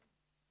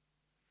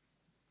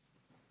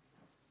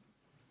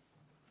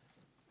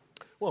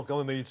Well, come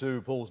with me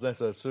to Paul's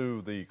letter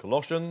to the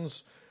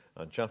Colossians,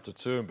 and chapter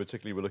 2, and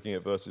particularly we're looking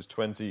at verses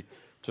 20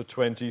 to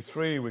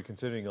 23. We're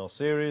continuing our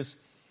series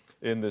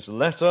in this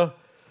letter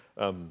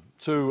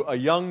to a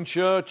young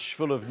church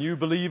full of new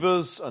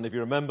believers, and if you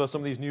remember,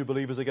 some of these new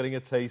believers are getting a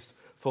taste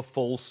for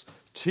false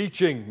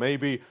teaching.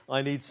 Maybe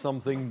I need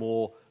something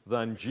more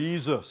than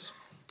Jesus.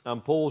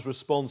 And Paul's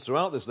response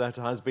throughout this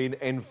letter has been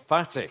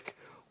emphatic.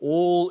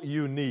 All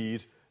you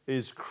need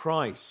is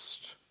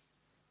Christ.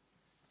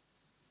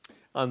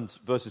 And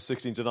verses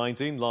 16 to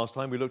 19, last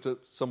time we looked at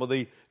some of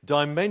the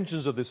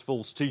dimensions of this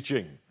false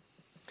teaching.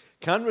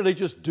 Can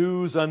religious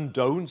do's and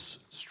don'ts,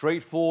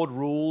 straightforward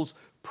rules,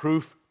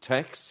 proof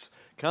texts,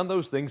 can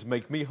those things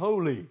make me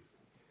holy?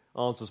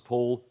 Answers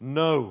Paul,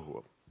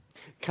 no.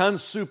 Can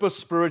super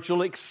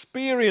spiritual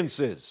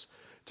experiences,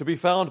 to be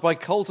found by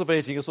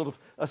cultivating a sort of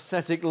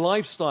ascetic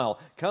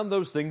lifestyle, can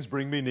those things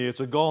bring me near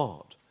to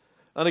God?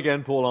 And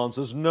again, Paul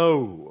answers,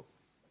 no.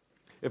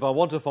 If I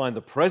want to find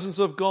the presence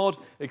of God,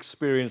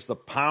 experience the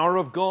power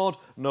of God,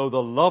 know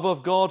the love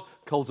of God,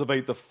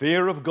 cultivate the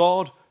fear of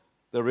God,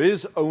 there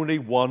is only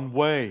one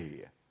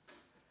way,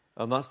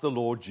 and that's the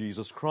Lord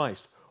Jesus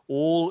Christ.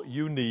 All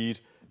you need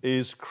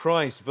is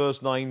Christ.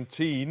 Verse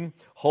 19,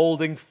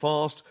 holding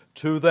fast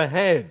to the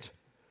head.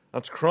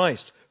 That's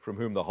Christ, from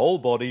whom the whole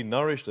body,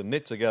 nourished and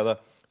knit together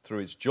through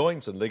its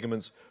joints and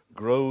ligaments,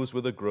 grows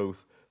with a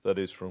growth that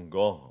is from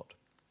God.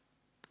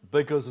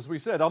 Because, as we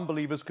said,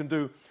 unbelievers can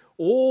do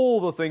all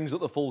the things that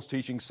the false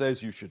teaching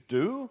says you should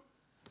do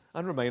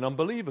and remain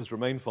unbelievers,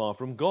 remain far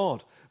from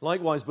God.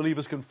 Likewise,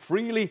 believers can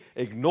freely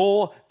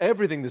ignore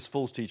everything this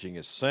false teaching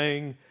is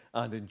saying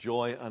and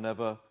enjoy an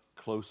ever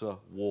closer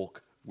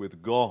walk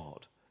with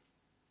God.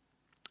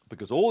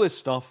 Because all this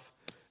stuff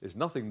is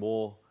nothing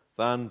more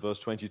than, verse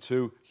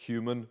 22,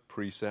 human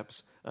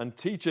precepts and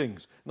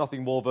teachings.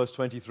 Nothing more, verse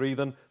 23,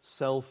 than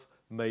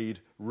self-made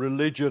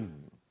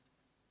religion.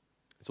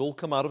 It's all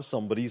come out of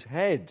somebody's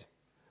head.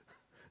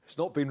 It's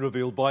not been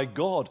revealed by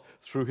God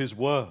through his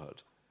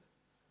word.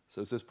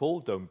 So says Paul,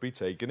 don't be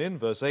taken in.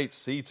 Verse 8,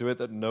 see to it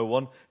that no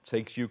one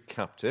takes you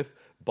captive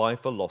by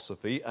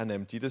philosophy and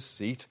empty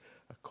deceit,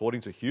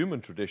 according to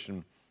human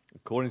tradition,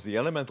 according to the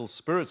elemental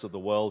spirits of the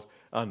world,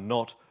 and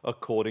not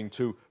according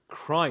to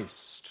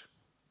Christ.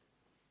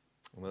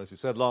 And as we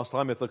said last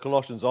time, if the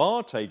Colossians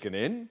are taken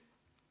in,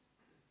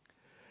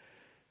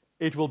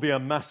 it will be a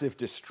massive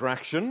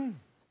distraction.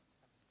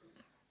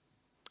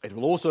 It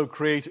will also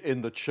create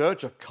in the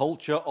church a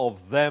culture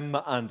of them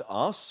and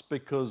us,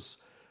 because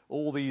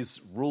all these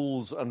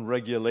rules and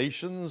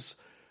regulations,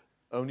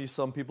 only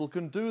some people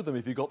can do them.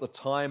 If you've got the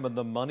time and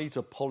the money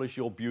to polish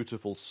your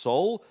beautiful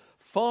soul,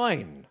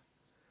 fine.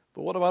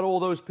 But what about all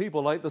those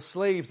people like the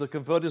slaves, the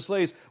converted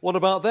slaves? What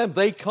about them?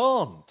 They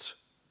can't.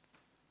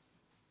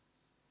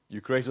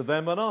 You created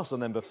them and us,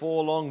 and then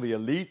before long the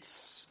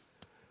elites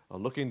are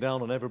looking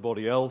down on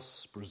everybody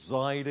else,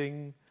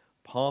 presiding,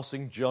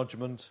 passing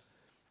judgment,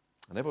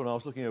 and everyone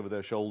else looking over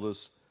their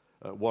shoulders,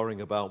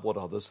 worrying about what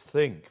others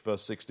think.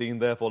 Verse 16,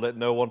 therefore let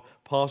no one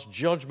pass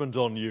judgment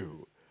on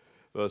you.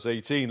 Verse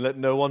 18, let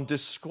no one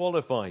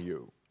disqualify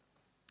you.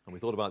 And we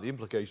thought about the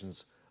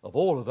implications of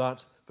all of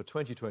that for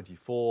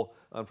 2024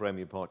 and for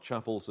Emily Park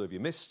Chapel. So if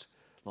you missed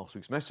last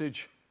week's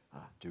message,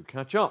 do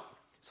catch up.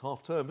 It's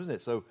half term, isn't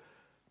it? So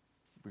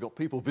we've got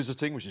people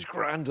visiting, which is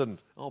grand, and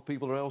our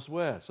people are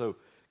elsewhere. So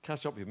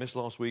catch up if you missed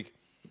last week.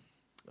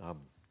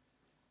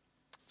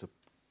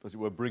 As it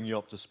were, bring you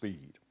up to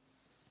speed.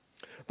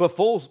 But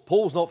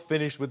Paul's not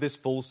finished with this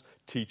false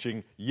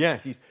teaching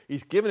yet.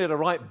 He's given it a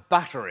right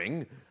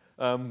battering,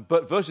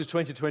 but verses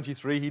 20 to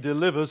 23, he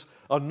delivers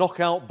a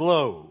knockout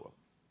blow.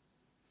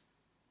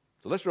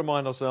 So let's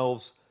remind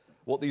ourselves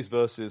what these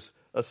verses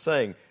are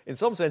saying. In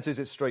some senses,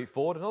 it's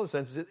straightforward. In other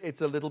senses,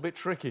 it's a little bit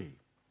tricky.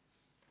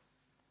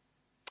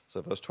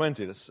 So verse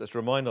 20, let's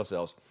remind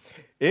ourselves.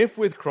 If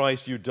with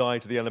Christ you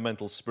died to the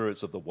elemental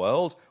spirits of the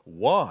world,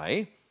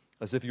 why,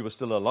 as if you were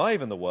still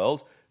alive in the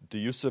world, do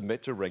you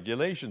submit to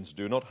regulations?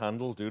 Do not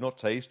handle, do not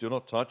taste, do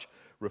not touch,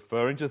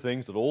 referring to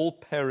things that all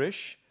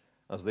perish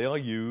as they are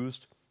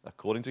used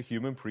according to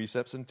human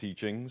precepts and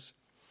teachings.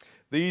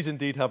 These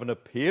indeed have an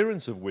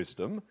appearance of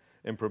wisdom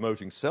in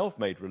promoting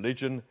self-made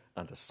religion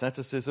and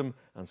asceticism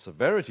and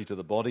severity to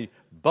the body,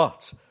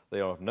 but they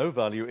are of no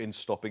value in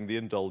stopping the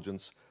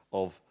indulgence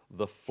of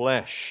the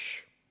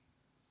flesh.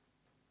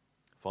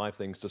 5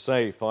 things to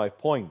say, 5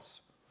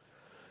 points.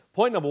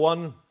 Point number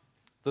 1,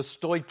 the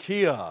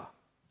stoicheia.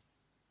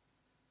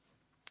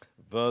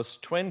 Verse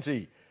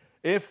 20,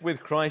 if with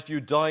Christ you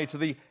die to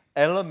the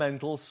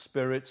elemental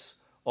spirits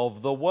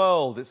of the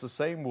world. It's the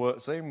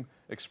same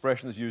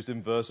expression as used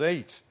in verse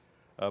 8.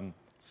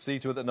 See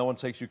to it that no one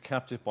takes you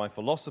captive by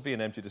philosophy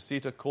and empty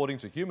deceit, according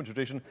to human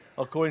tradition,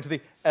 according to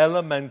the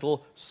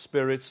elemental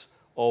spirits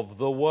of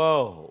the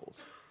world.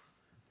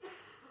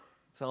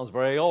 Sounds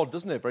very odd,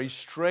 doesn't it? Very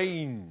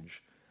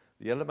strange.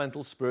 The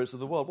elemental spirits of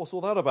the world. What's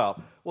all that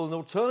about? Well, an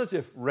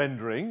alternative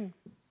rendering,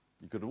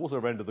 you could also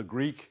render the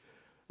Greek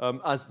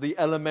as the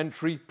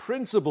elementary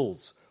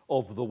principles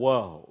of the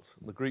world.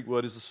 The Greek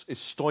word is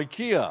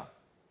stoicheia.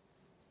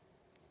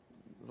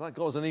 that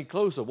got us any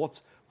closer?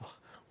 What's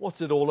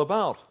it all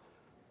about?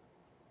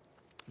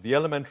 The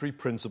elementary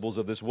principles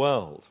of this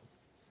world.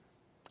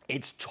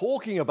 It's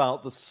talking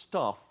about the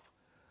stuff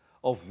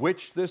of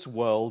which this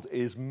world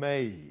is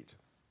made.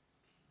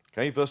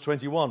 Okay, verse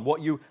 21,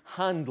 what you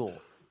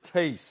handle,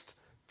 taste,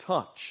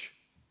 touch.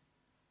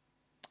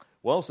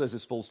 Well, says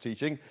this false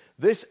teaching,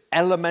 this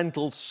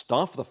elemental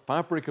stuff, the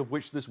fabric of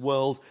which this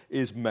world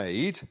is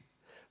made,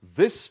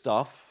 this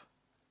stuff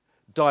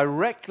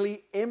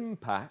directly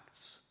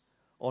impacts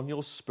on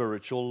your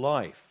spiritual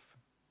life.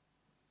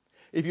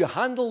 If you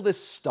handle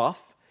this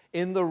stuff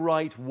in the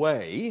right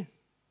way,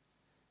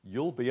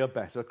 you'll be a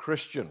better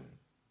Christian.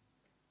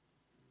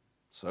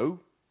 So,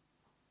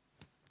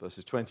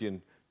 verses 20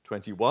 and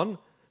 21,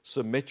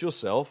 submit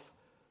yourself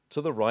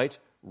to the right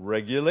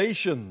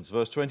regulations.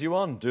 Verse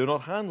 21, do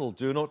not handle,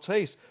 do not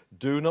taste,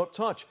 do not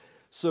touch.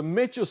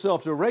 Submit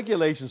yourself to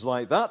regulations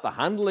like that, the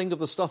handling of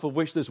the stuff of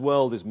which this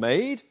world is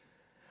made,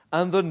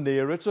 and the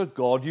nearer to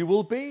God you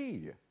will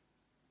be.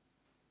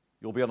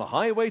 You'll be on a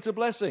highway to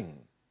blessing.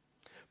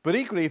 But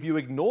equally, if you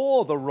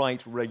ignore the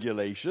right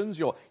regulations,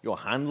 you're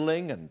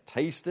handling and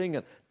tasting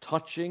and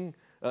touching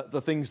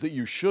the things that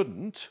you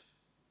shouldn't,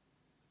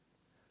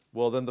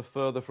 well, then the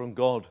further from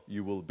God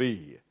you will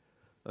be,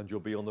 and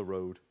you'll be on the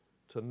road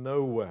to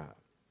nowhere.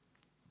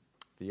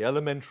 The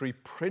elementary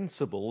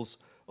principles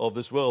of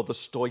this world, the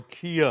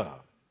stoicheia.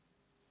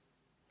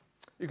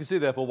 You can see,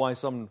 therefore, why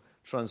some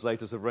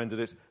translators have rendered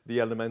it the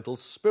elemental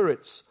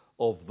spirits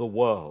of the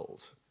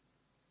world,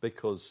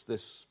 because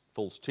this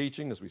false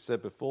teaching, as we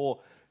said before,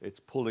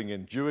 it's pulling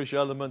in Jewish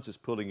elements, it's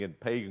pulling in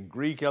pagan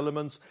Greek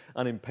elements,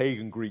 and in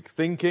pagan Greek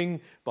thinking,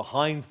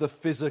 behind the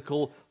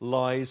physical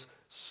lies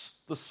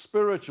the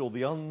spiritual,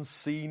 the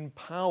unseen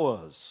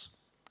powers.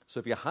 So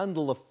if you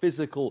handle the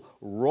physical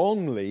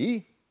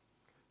wrongly,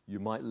 you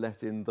might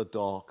let in the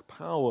dark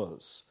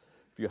powers.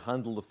 If you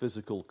handle the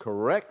physical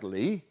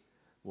correctly,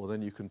 well,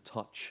 then you can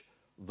touch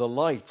the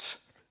light,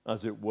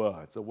 as it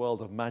were. It's a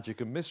world of magic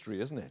and mystery,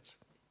 isn't it?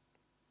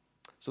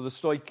 So the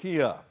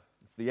stoicheia,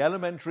 it's the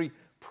elementary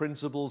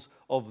principles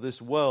of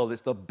this world.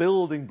 It's the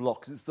building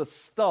blocks, it's the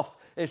stuff,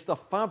 it's the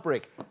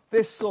fabric,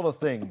 this sort of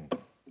thing,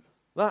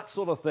 that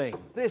sort of thing,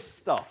 this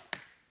stuff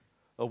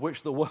of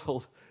which the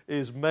world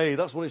is made.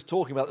 That's what it's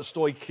talking about, the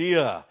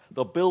stoicheia,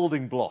 the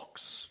building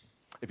blocks.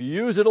 If you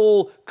use it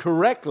all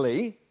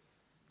correctly,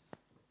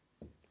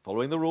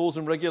 following the rules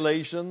and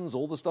regulations,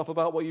 all the stuff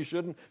about what you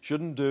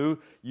shouldn't do,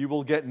 you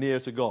will get near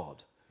to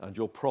God and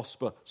you'll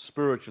prosper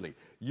spiritually.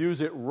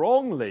 Use it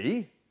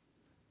wrongly,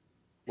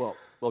 well,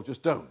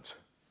 just don't.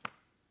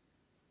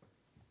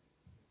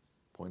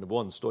 Point number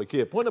one,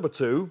 stoicheia. Point number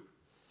two,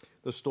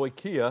 the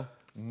stoicheia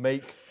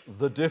make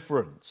the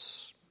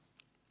difference.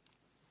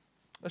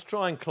 Let's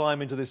try and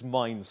climb into this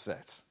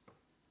mindset,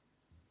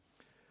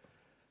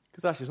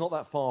 because actually it's not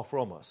that far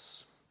from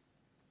us.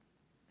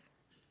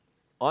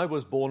 I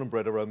was born and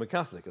bred a Roman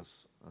Catholic,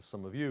 as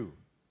some of you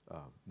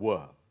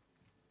were.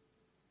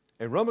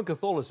 In Roman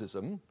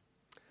Catholicism,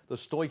 the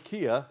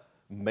stoicheia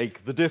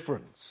make the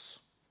difference.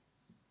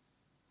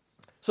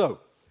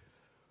 So,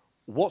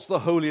 what's the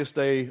holiest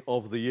day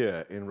of the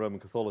year in Roman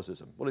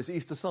Catholicism? Well, it's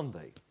Easter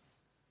Sunday.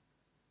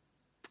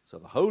 So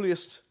the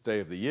holiest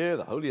day of the year,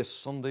 the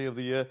holiest Sunday of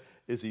the year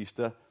is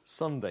Easter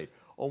Sunday.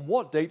 On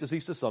what date does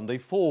Easter Sunday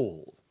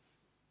fall?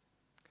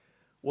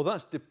 Well,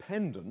 that's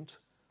dependent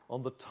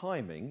on the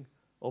timing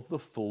of the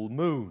full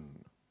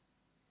moon.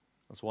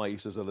 That's why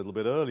Easter's a little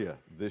bit earlier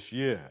this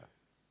year.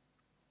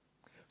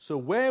 So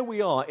where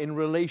we are in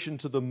relation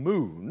to the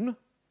moon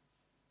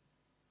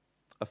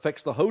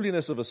affects the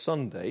holiness of a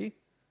Sunday,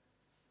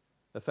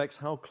 affects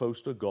how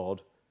close to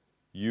God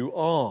you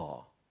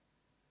are.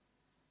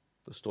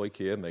 The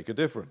stoicheia make a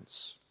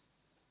difference.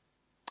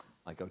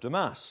 I go to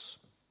Mass.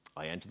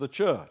 I enter the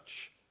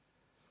church.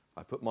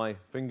 I put my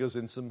fingers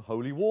in some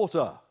holy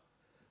water.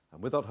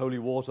 And with that holy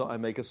water, I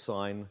make a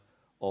sign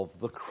of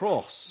the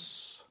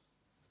cross.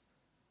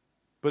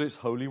 But it's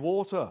holy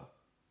water.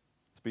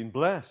 It's been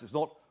blessed. It's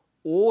not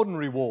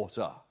ordinary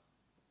water.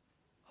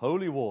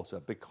 Holy water,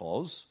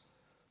 because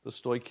the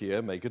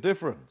stoicheia make a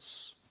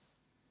difference.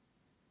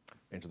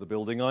 Into the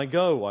building I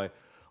go.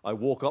 I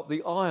walk up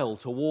the aisle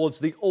towards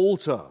the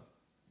altar.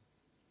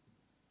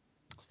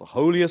 It's the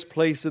holiest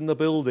place in the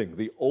building,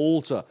 the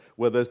altar,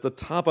 where there's the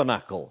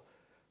tabernacle,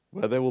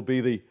 where there will be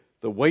the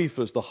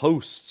wafers, the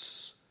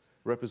hosts,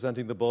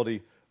 representing the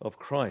body of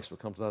Christ. We'll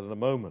come to that in a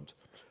moment.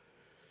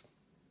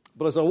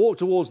 But as I walk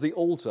towards the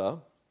altar,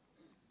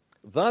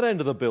 that end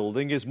of the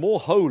building is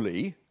more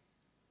holy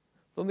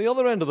than the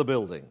other end of the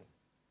building.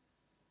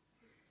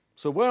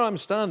 So where I'm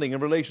standing in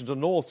relation to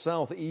north,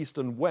 south, east,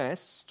 and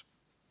west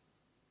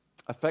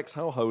affects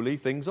how holy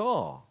things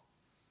are.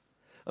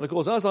 And of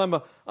course, as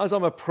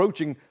I'm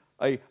approaching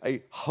a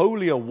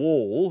holier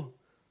wall,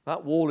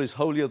 that wall is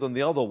holier than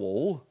the other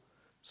wall,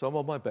 so I'm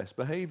on my best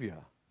behavior.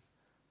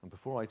 And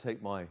before I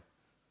take my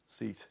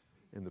seat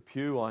in the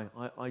pew,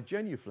 I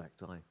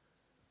genuflect, I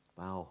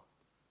bow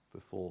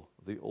before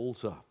the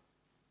altar.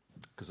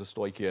 Because the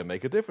stoicheia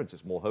make a difference.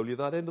 It's more holy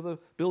that end of the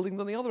building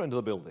than the other end of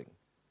the building.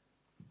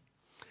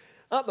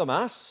 At the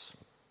Mass,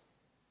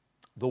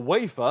 the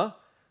wafer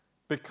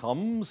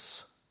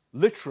becomes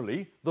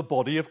literally the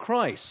body of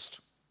Christ.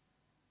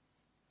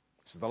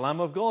 This is the Lamb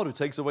of God who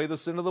takes away the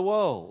sin of the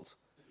world,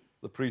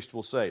 the priest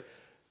will say.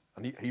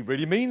 And he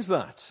really means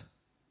that.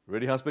 He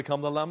really has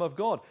become the Lamb of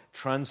God.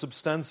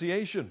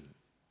 Transubstantiation.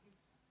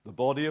 The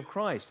body of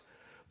Christ.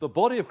 The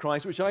body of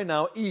Christ which I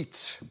now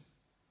eat.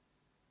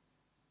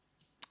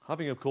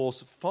 Having, of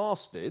course,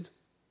 fasted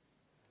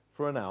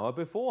for an hour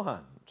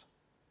beforehand.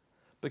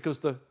 Because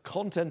the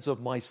contents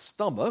of my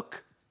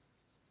stomach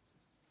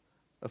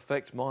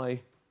affect my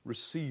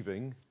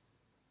receiving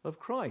of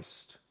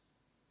Christ.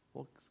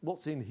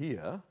 What's in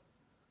here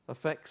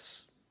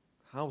affects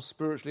how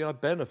spiritually I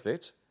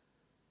benefit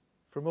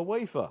from a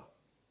wafer.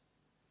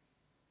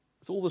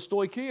 It's all the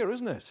stoicheia,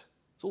 isn't it?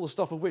 It's all the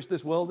stuff of which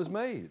this world is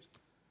made.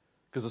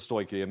 Because the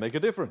stoicheia make a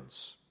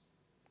difference.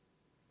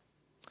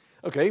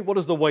 Okay, what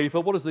does the wafer,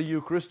 what does the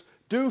Eucharist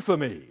do for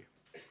me?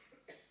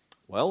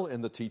 Well,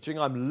 in the teaching,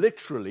 I'm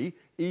literally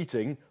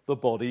eating the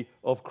body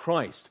of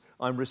Christ.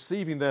 I'm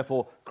receiving,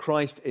 therefore,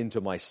 Christ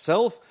into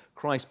myself.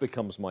 Christ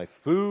becomes my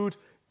food,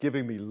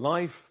 giving me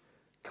life,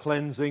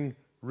 cleansing,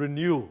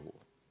 renewal.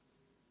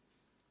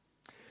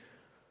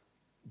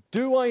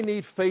 Do I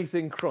need faith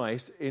in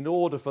Christ in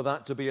order for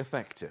that to be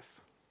effective?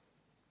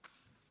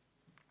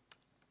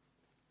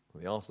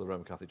 The answer the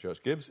Roman Catholic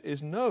Church gives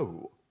is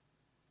no.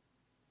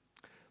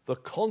 The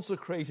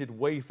consecrated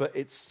wafer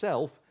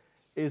itself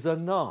is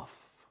enough.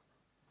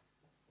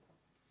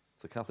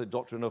 It's a Catholic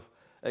doctrine of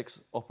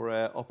ex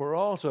opere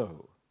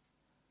operato.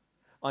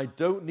 I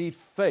don't need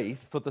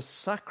faith for the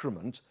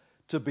sacrament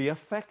to be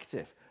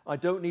effective. I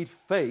don't need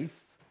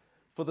faith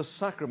for the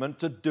sacrament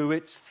to do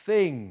its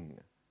thing.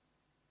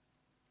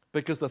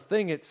 Because the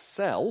thing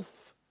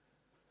itself,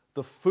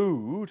 the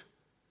food,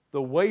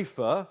 the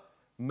wafer,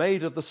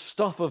 made of the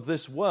stuff of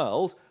this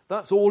world,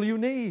 that's all you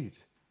need.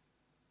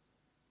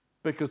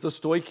 Because the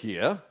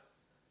stoicheia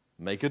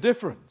make a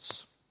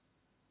difference.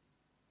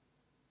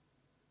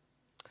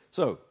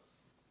 So,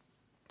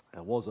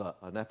 there was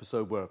an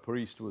episode where a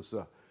priest was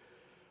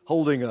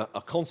holding a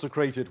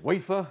consecrated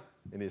wafer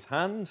in his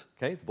hand,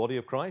 okay, the body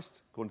of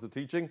Christ, according to the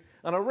teaching,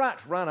 and a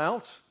rat ran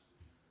out,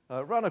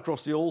 ran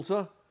across the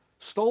altar,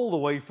 stole the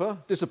wafer,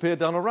 disappeared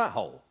down a rat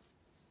hole.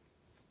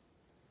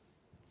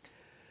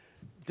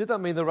 Did that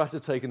mean the rat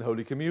had taken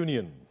Holy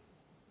Communion?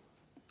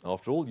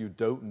 After all, you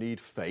don't need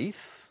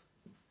faith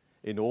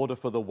in order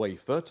for the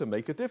wafer to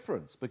make a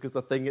difference, because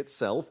the thing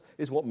itself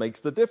is what makes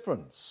the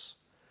difference.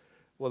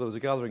 Well, there was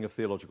a gathering of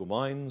theological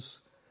minds,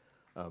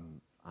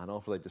 and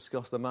after they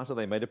discussed the matter,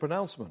 they made a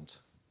pronouncement.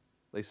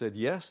 They said,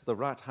 yes, the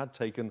rat had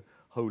taken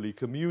Holy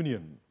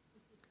Communion,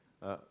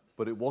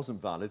 but it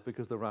wasn't valid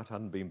because the rat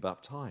hadn't been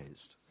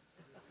baptized.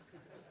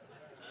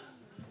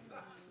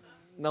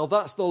 Now,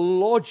 that's the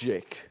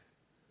logic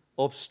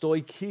of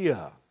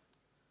stoicheia.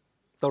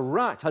 The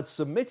rat had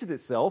submitted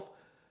itself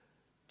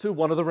to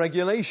one of the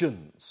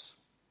regulations.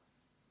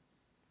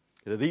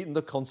 It had eaten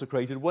the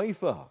consecrated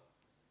wafer.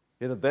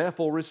 It had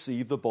therefore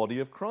received the body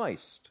of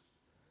Christ.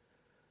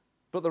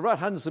 But the rat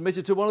hadn't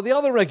submitted to one of the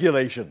other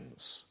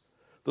regulations,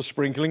 the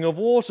sprinkling of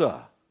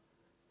water.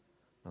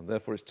 And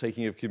therefore its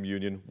taking of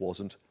communion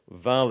wasn't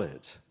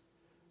valid.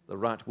 The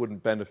rat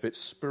wouldn't benefit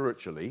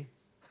spiritually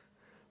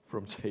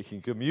from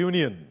taking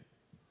communion.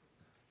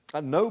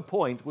 At no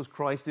point was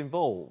Christ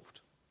involved.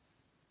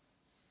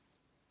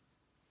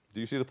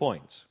 Do you see the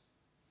point?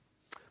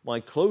 My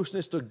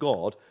closeness to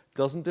God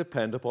doesn't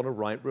depend upon a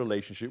right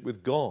relationship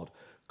with God.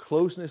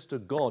 Closeness to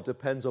God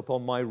depends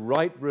upon my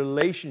right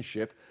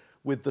relationship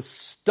with the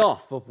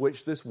stuff of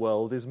which this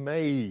world is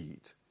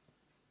made.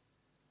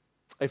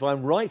 If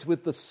I'm right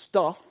with the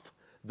stuff,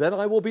 then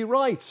I will be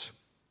right.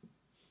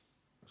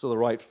 So the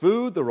right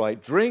food, the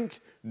right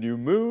drink, new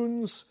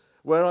moons,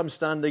 where I'm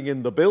standing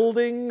in the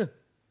building,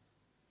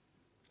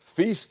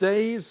 feast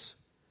days,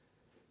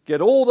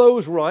 get all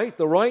those right,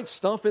 the right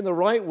stuff in the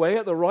right way,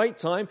 at the right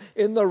time,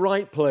 in the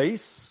right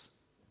place,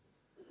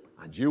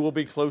 and you will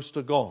be close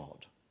to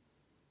God.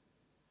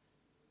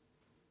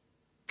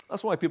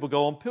 That's why people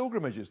go on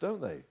pilgrimages,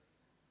 don't they?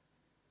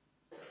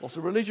 Lots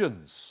of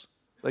religions.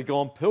 They go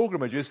on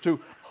pilgrimages to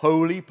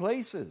holy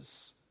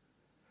places.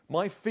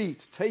 My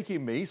feet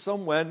taking me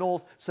somewhere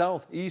north,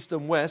 south, east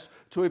and west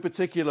to a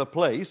particular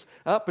place.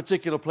 That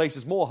particular place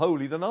is more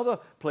holy than other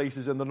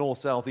places in the north,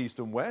 south, east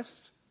and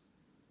west.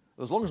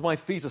 As long as my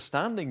feet are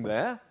standing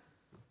there,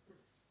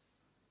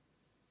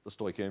 the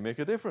stoicheia make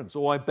a difference.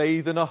 Or I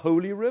bathe in a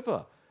holy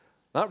river.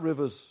 That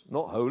river's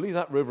not holy,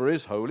 that river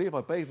is holy. If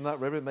I bathe in that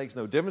river, it makes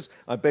no difference.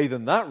 I bathe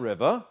in that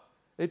river,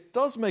 it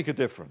does make a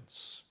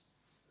difference.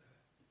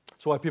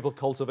 That's why people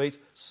cultivate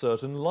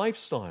certain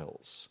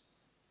lifestyles.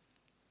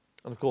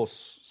 And of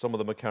course, some of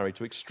them are carried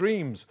to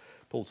extremes.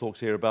 Paul talks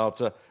here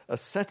about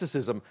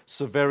asceticism,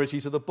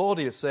 severity to the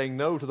body. It's saying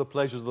no to the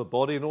pleasures of the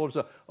body in order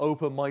to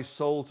open my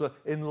soul to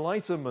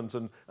enlightenment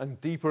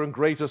and deeper and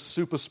greater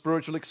super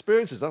spiritual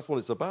experiences. That's what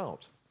it's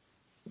about.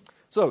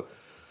 So,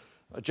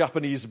 a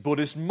Japanese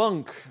Buddhist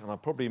monk, and I'm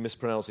probably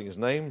mispronouncing his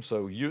name,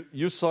 so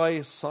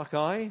Yusai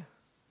Sakai,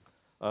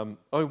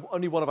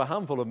 only one of a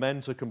handful of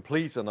men to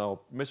complete, and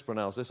I'll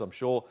mispronounce this, I'm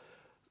sure,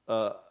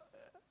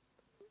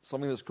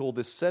 something that's called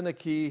the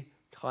Seneki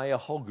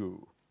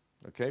Kayahogu,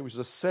 okay, which is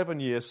a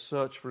 7-year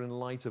search for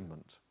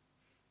enlightenment.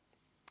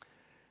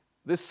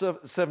 This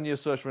 7-year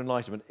search for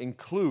enlightenment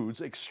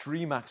includes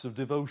extreme acts of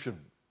devotion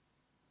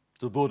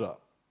to Buddha.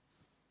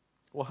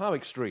 Well, how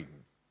extreme?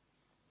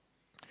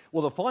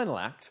 Well, the final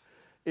act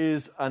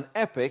is an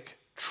epic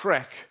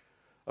trek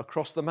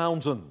across the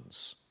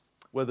mountains,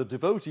 where the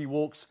devotee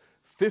walks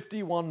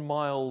 51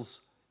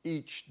 miles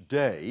each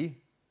day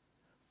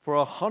for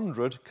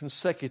 100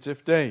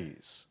 consecutive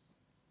days.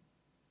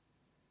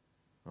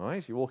 All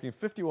right, you're walking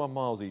 51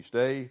 miles each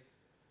day,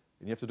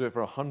 and you have to do it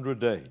for 100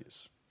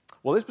 days.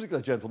 Well, this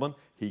particular gentleman,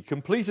 he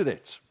completed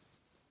it.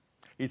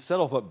 He'd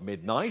set off at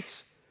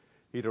midnight.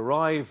 He'd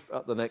arrive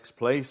at the next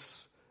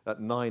place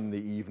at 9 in the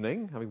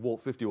evening. Having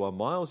walked 51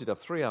 miles, he'd have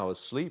 3 hours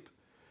sleep.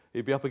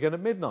 He'd be up again at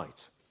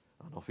midnight,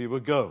 and off he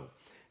would go.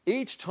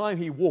 Each time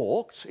he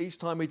walked, each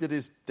time he did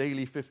his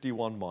daily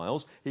 51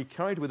 miles, he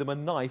carried with him a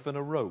knife and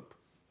a rope.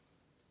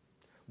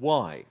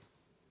 Why?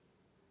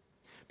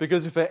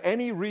 Because if for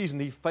any reason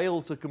he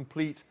failed to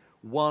complete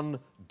one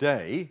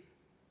day,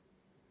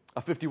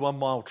 a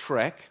 51-mile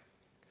trek,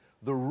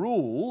 the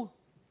rule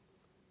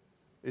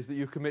is that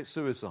you commit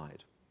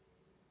suicide.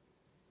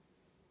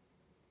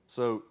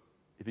 So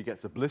if he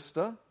gets a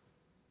blister,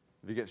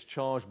 if he gets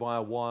charged by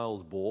a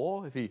wild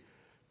boar, if he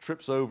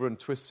trips over and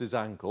twists his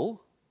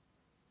ankle,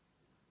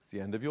 it's the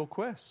end of your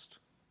quest.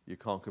 You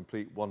can't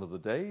complete one of the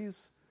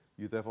days,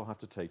 you therefore have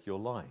to take your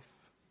life.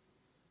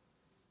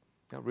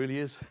 That really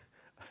is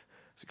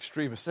it's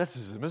extreme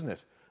asceticism, isn't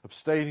it?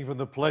 Abstaining from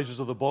the pleasures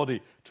of the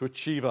body to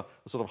achieve a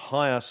sort of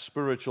higher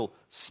spiritual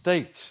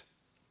state.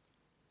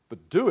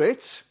 But do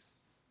it.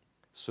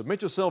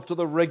 Submit yourself to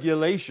the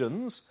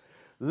regulations.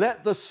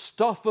 Let the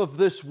stuff of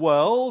this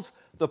world,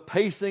 the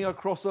pacing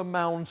across a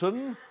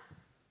mountain,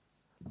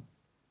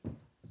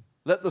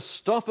 let the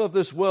stuff of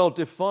this world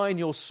define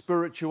your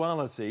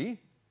spirituality,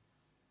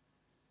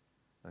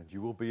 and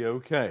you will be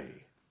okay.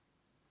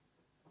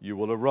 You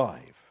will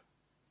arrive.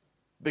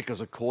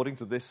 Because according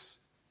to this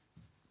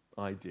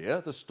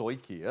idea, the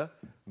stoicheia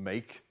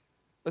make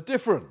a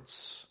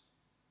difference.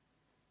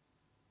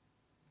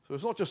 So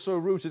it's not just so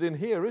rooted in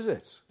here, is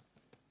it?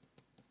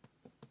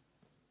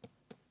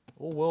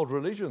 All world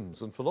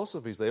religions and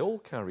philosophies, they all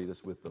carry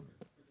this with them.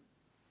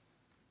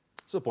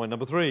 So point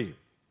number 3.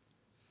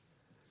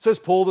 Says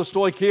Paul, the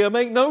stoicheia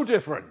make no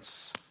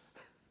difference.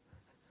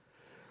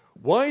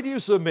 Why do you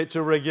submit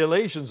to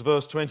regulations?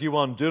 Verse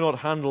 21, do not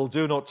handle,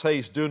 do not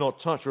taste, do not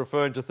touch,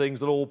 referring to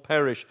things that all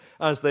perish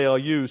as they are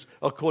used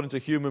according to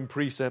human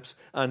precepts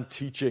and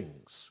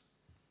teachings.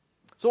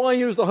 So I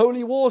use the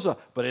holy water,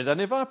 but it then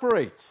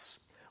evaporates.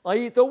 I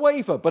eat the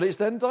wafer, but it's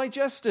then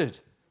digested.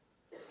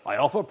 I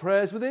offer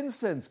prayers with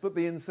incense, but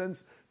the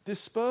incense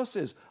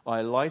disperses.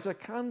 I light a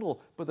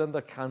candle, but then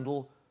the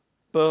candle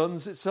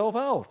burns itself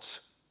out.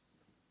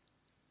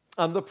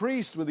 And the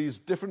priest with these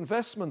different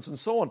vestments and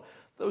so on,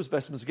 those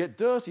vestments get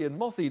dirty and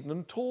moth-eaten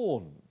and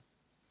torn.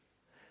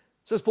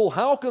 Says Paul,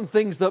 how can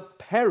things that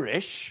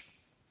perish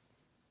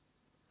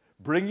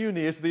bring you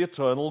near to the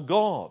eternal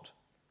God?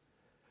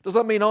 Does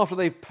that mean after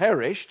they've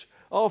perished,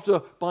 after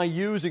by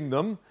using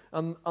them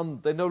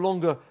and they no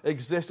longer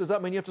exist, does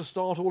that mean you have to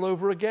start all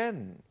over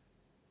again?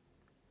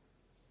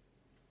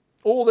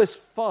 All this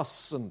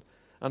fuss and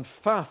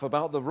faff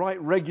about the right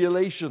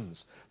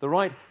regulations, the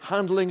right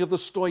handling of the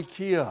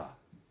stoicheia.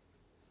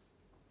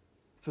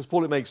 Says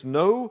Paul, it makes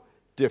no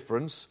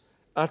difference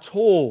at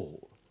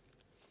all.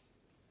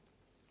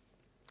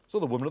 So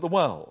the woman at the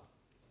well.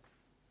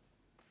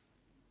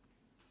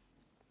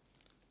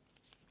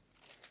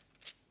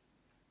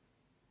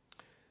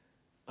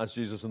 As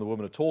Jesus and the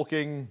woman are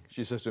talking,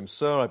 she says to him,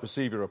 Sir, I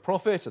perceive you're a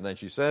prophet. And then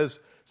she says,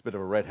 it's a bit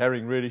of a red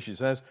herring really, she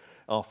says,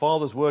 our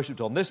fathers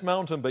worshipped on this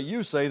mountain, but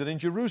you say that in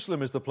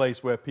Jerusalem is the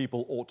place where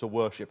people ought to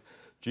worship.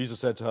 Jesus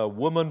said to her,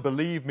 Woman,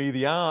 believe me,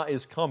 the hour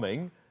is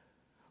coming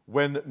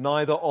when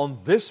neither on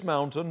this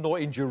mountain nor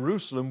in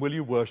Jerusalem will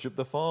you worship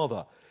the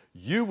Father.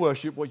 You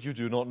worship what you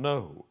do not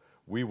know.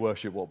 We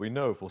worship what we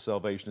know, for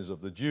salvation is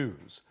of the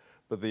Jews.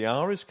 But the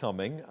hour is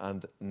coming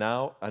and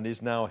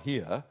is now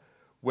here,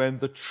 when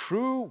the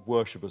true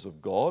worshippers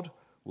of God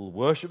will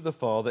worship the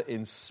Father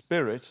in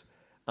spirit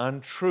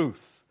and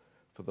truth.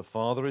 For the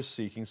Father is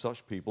seeking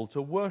such people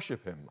to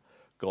worship him.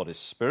 God is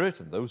spirit,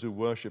 and those who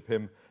worship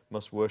him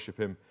must worship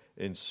him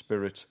in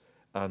spirit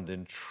and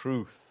in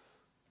truth.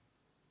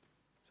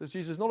 Says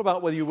Jesus, it's not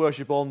about whether you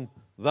worship on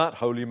that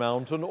holy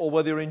mountain or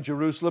whether you're in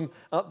Jerusalem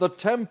at the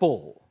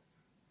temple.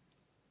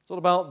 It's not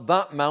about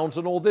that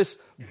mountain or this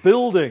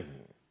building.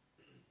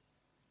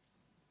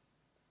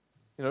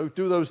 You know,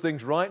 do those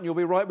things right and you'll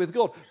be right with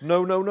God.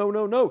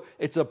 No.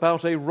 It's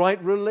about a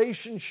right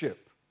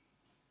relationship.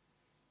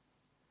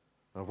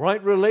 A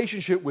right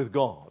relationship with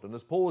God. And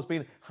as Paul has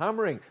been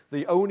hammering,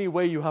 the only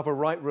way you have a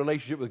right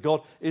relationship with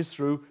God is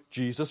through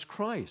Jesus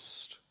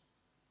Christ.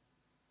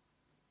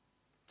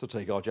 To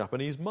take our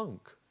Japanese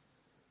monk.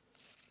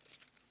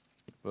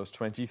 Verse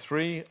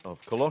 23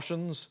 of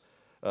Colossians,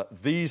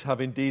 These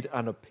have indeed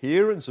an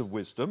appearance of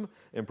wisdom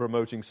in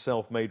promoting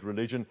self-made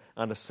religion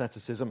and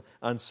asceticism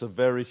and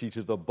severity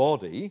to the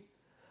body,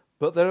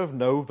 but they're of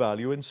no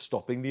value in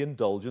stopping the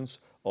indulgence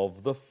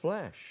of the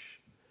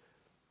flesh.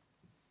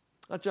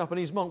 A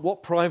Japanese monk,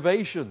 what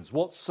privations,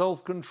 what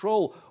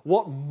self-control,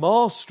 what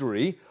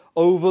mastery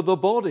over the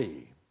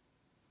body.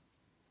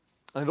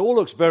 And it all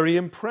looks very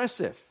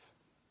impressive.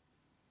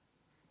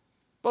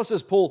 But,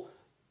 says Paul,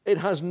 it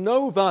has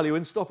no value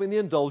in stopping the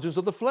indulgence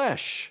of the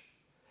flesh.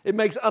 It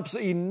makes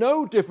absolutely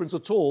no difference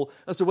at all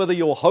as to whether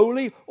you're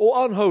holy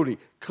or unholy,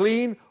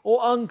 clean or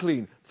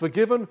unclean,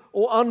 forgiven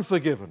or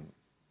unforgiven.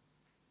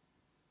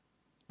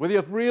 Whether you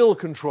have real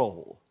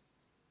control.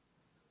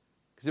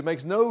 Because it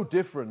makes no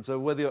difference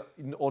of whether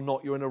or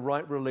not you're in a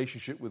right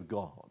relationship with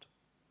God.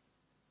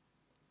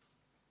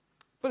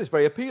 But it's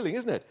very appealing,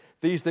 isn't it?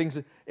 These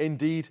things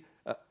indeed,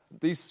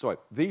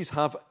 these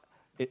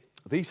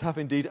have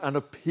indeed an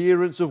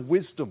appearance of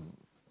wisdom.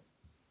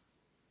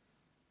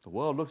 The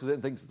world looks at it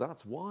and thinks,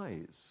 that's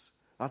wise.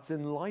 That's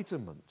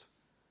enlightenment.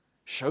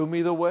 Show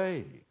me the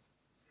way.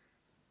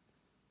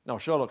 Now,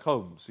 Sherlock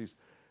Holmes, he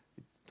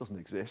doesn't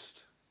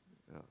exist.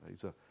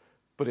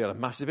 But he had a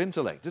massive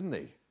intellect, didn't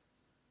he?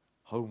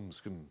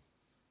 Holmes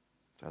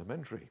it's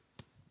elementary,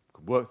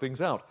 could work things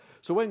out.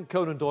 So when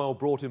Conan Doyle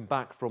brought him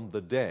back from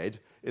the dead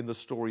in the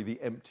story The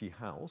Empty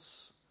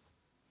House,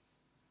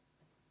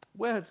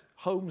 where had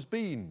Holmes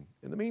been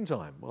in the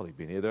meantime? Well, he'd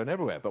been here, there, and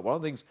everywhere. But one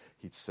of the things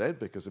he'd said,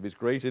 because of his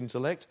great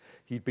intellect,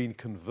 he'd been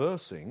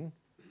conversing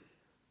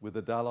with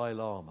the Dalai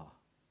Lama.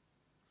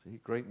 See,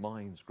 great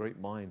minds,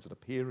 an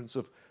appearance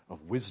of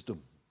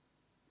wisdom.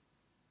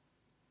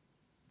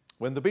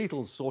 When the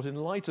Beatles sought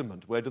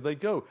enlightenment, where did they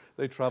go?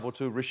 They travelled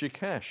to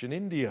Rishikesh in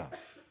India,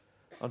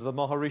 under the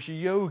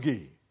Maharishi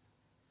Yogi,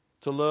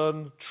 to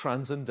learn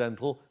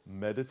transcendental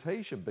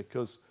meditation,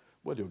 because,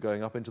 well, you're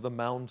going up into the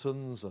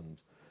mountains, and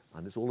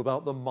it's all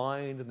about the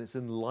mind and its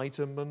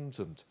enlightenment,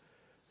 and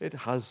it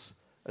has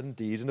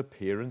indeed an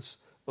appearance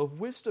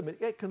of wisdom.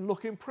 It can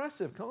look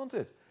impressive, can't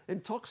it?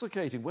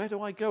 Intoxicating. Where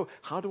do I go?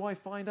 How do I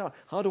find out?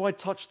 How do I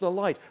touch the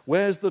light?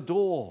 Where's the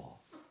door?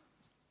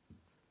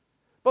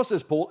 But,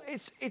 says Paul,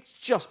 it's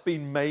just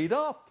been made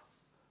up.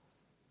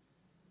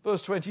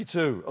 Verse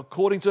 22,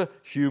 according to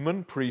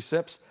human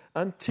precepts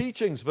and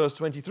teachings. Verse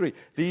 23,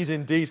 these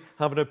indeed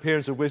have an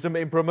appearance of wisdom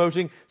in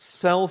promoting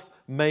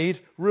self-made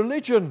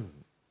religion.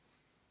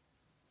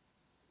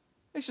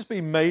 It's just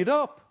been made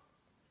up.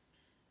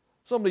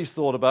 Somebody's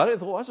thought about it and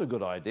thought, that's a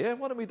good idea.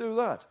 Why don't we do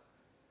that?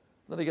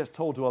 And then it gets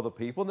told to other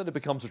people, and then it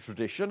becomes a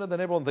tradition, and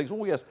then everyone thinks,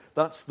 oh, yes,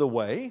 that's the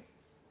way.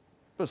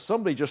 But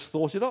somebody just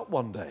thought it up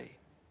one day.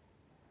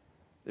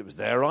 It was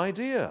their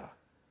idea.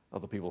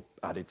 Other people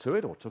added to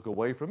it or took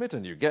away from it,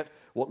 and you get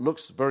what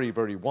looks very,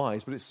 very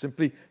wise, but it's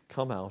simply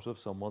come out of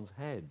someone's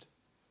head.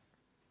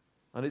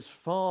 And it's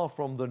far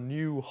from the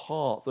new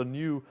heart, the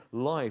new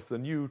life, the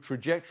new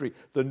trajectory,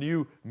 the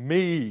new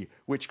me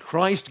which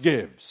Christ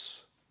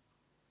gives.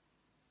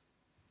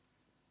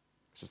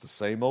 It's just the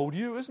same old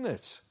you, isn't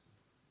it?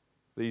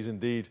 These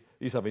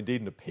have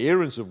indeed an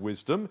appearance of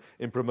wisdom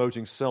in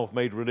promoting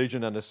self-made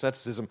religion and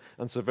asceticism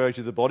and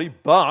severity of the body,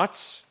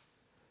 but,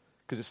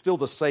 because it's still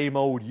the same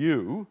old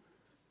you,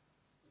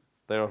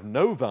 they are of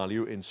no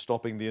value in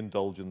stopping the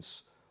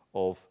indulgence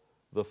of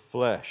the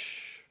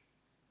flesh.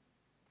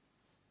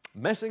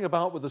 Messing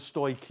about with the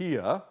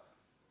stoicheia,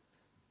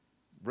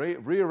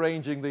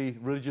 rearranging the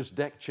religious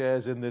deck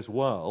chairs in this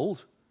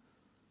world,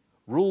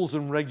 rules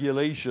and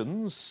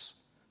regulations,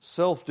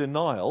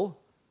 self-denial,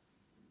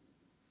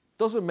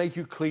 doesn't make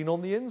you clean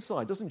on the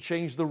inside, doesn't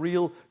change the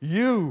real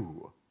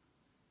you.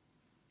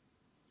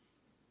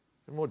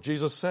 And what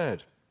Jesus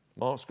said,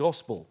 Mark's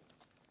Gospel,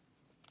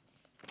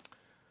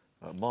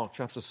 Mark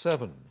chapter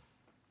 7,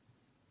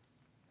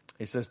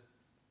 he says,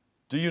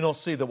 do you not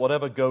see that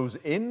whatever goes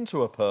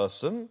into a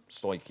person,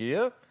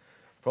 stoicheia,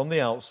 from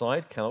the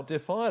outside cannot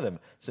defile him,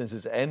 since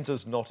it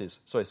enters not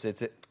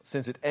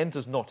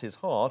his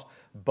heart,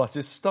 but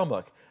his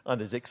stomach, and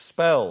is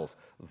expelled.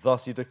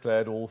 Thus he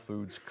declared all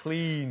foods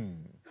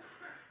clean.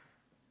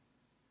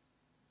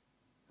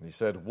 And he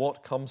said,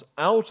 what comes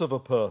out of a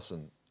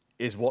person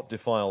is what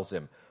defiles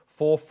him.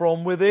 For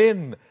from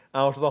within,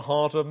 out of the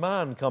heart of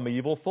man, come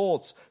evil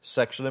thoughts,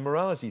 sexual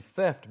immorality,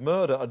 theft,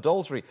 murder,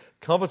 adultery,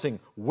 coveting,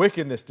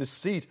 wickedness,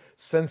 deceit,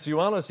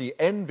 sensuality,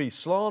 envy,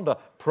 slander,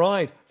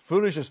 pride,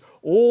 foolishness.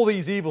 All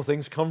these evil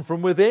things come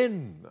from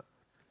within,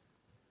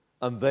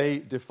 and they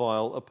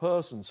defile a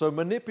person. So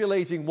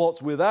manipulating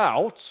what's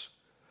without,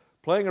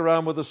 playing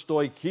around with the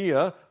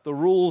stoicheia, the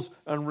rules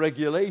and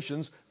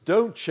regulations,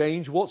 don't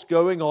change what's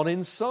going on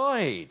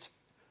inside.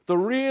 The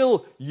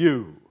real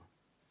you.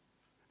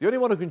 The only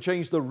one who can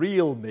change the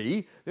real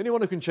me, the only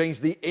one who can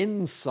change the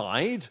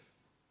inside,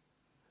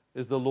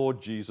 is the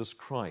Lord Jesus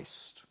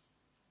Christ.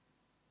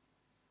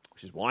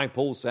 Which is why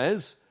Paul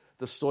says,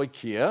 the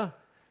stoicheia,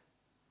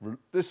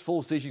 this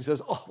false teaching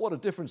says, oh, what a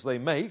difference they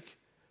make.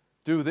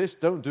 Do this,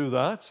 don't do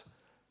that.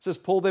 Says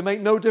Paul, they make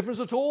no difference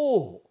at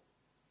all.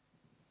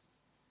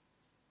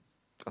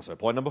 So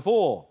point number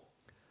 4,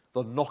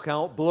 the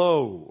knockout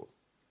blow.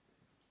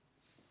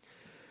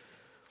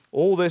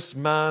 All this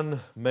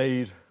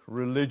man-made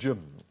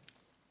religion.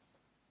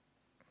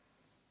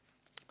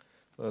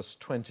 Verse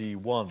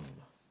 21.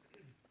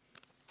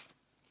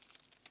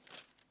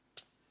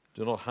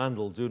 Do not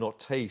handle, do not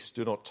taste,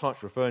 do not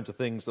touch, referring to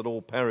things that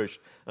all perish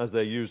as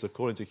they're used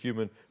according to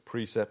human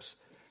precepts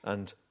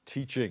and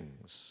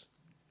teachings.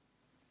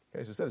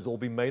 Okay, so it said it's all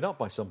been made up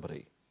by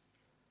somebody.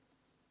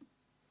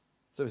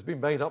 So if it's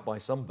been made up by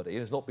somebody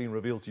and it's not been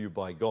revealed to you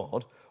by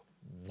God,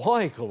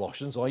 why,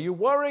 Colossians, are you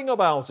worrying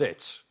about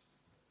it?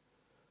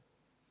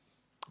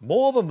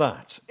 More than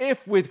that,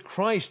 if with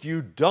Christ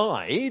you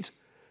died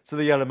to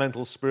the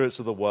elemental spirits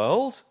of the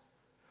world,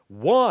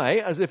 why,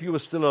 as if you were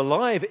still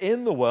alive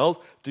in the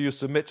world, do you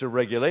submit to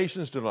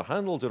regulations? Do not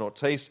handle, do not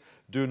taste,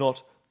 do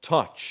not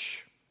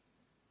touch.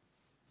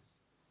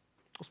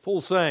 What's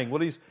Paul saying?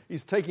 Well,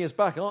 he's taking us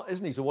back,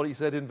 isn't he, to what he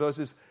said in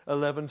verses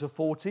 11 to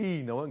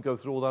 14. I won't go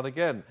through all that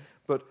again.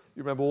 But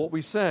you remember what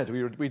we said.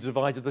 We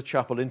divided the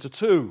chapel into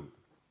two.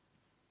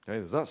 Okay,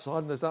 there's that side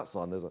and there's that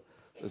side.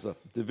 There's a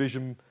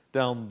division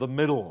down the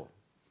middle.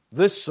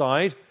 This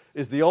side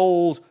is the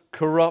old,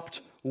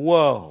 corrupt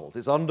world.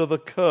 It's under the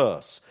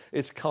curse.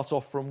 It's cut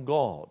off from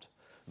God.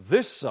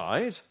 This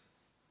side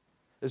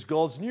is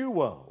God's new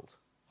world,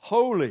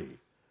 holy,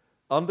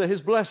 under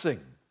his blessing,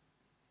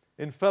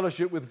 in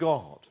fellowship with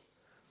God.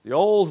 The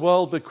old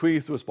world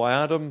bequeathed to us by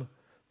Adam,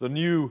 the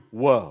new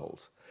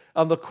world.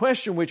 And the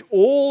question which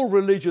all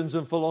religions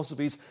and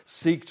philosophies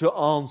seek to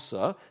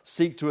answer,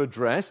 seek to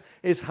address,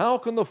 is how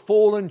can the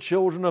fallen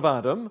children of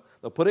Adam,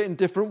 they'll put it in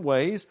different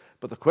ways,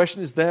 but the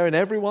question is there in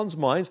everyone's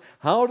minds,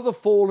 how do the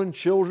fallen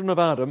children of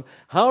Adam,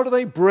 how do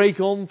they break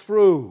on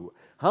through?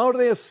 How do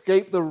they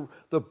escape the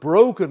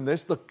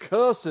brokenness, the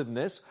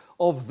cursedness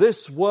of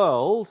this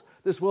world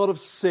of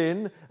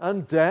sin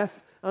and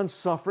death and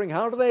suffering?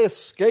 How do they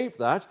escape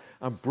that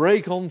and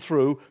break on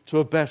through to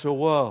a better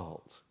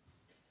world?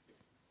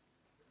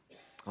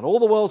 And all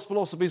the world's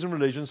philosophies and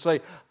religions say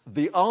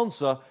the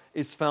answer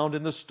is found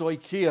in the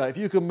stoicheia. If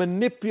you can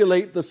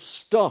manipulate the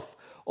stuff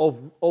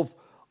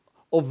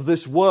of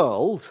this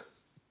world,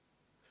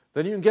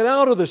 then you can get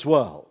out of this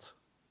world.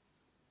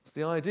 That's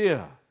the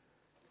idea.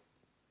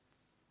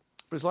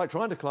 But it's like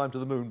trying to climb to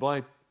the moon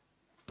by...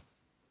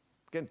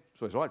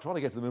 it's like trying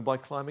to get to the moon by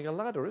climbing a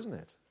ladder, isn't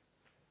it?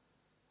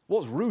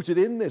 What's rooted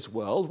in this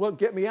world won't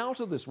get me out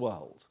of this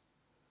world.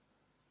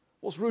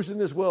 What's rooted in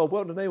this world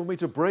won't enable me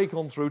to break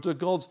on through to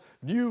God's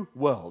new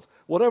world.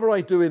 Whatever I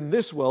do in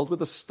this world with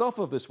the stuff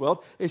of this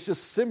world, it's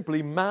just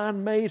simply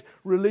man-made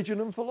religion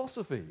and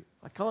philosophy.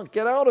 I can't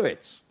get out of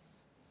it.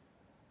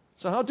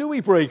 So how do we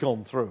break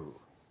on through?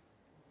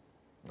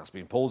 That's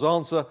been Paul's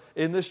answer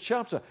in this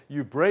chapter.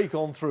 You break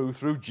on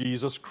through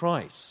Jesus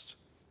Christ.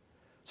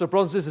 So,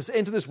 brothers and sisters,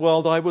 into this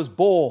world I was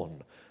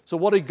born. So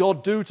what did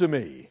God do to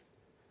me?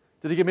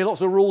 Did he give me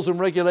lots of rules and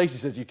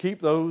regulations? He says, you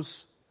keep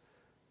those.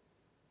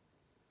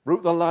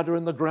 Root the ladder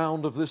in the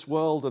ground of this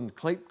world and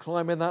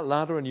climb in that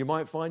ladder and you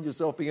might find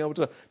yourself being able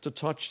to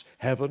touch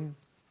heaven.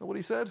 Is that what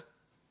he said?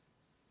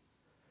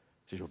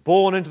 He says, you're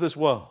born into this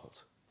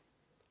world.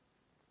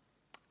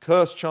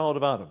 Cursed child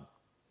of Adam.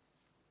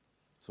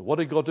 So what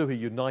did God do? He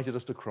united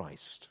us to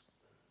Christ.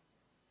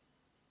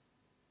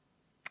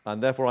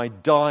 And therefore I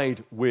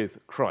died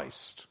with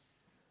Christ.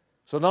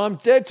 So now I'm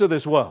dead to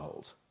this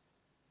world.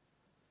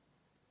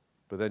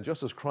 But then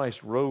just as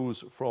Christ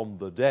rose from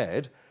the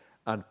dead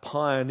and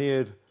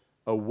pioneered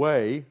a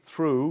way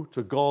through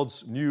to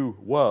God's new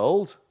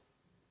world,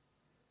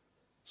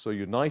 so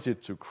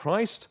united to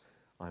Christ,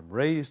 I'm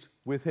raised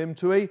with him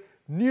to a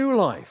new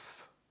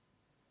life.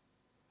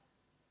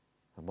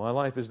 And my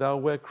life is now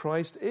where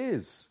Christ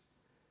is,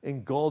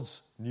 in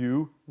God's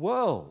new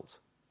world.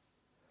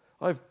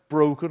 I've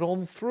broken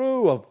on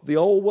through of the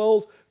old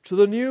world to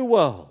the new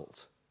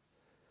world.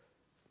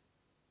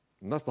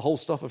 And that's the whole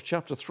stuff of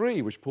chapter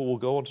 3, which Paul will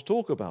go on to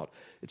talk about.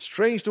 It's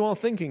strange to our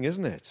thinking,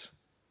 isn't it?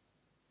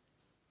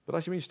 But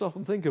actually, when you stop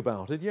and think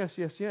about it,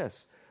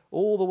 yes.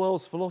 All the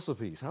world's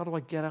philosophies. How do I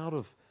get out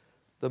of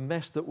the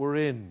mess that we're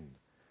in?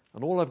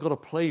 And all I've got to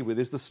play with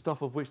is the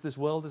stuff of which this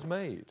world is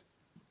made.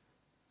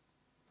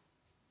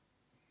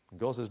 And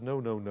God says,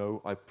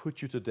 no, I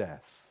put you to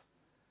death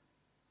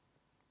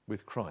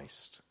with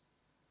Christ.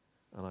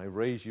 And I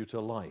raise you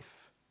to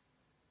life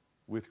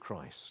with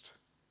Christ.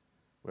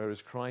 Where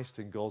is Christ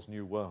in God's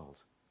new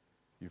world?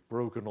 You've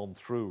broken on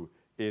through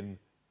in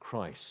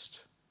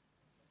Christ.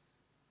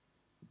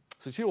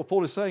 So you see what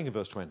Paul is saying in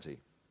verse 20?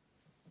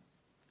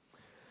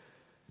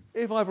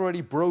 If I've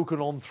already broken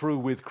on through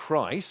with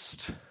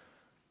Christ,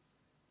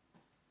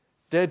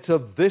 dead to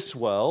this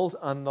world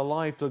and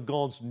alive to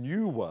God's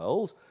new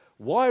world,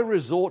 why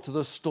resort to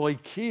the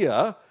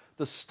stoicheia,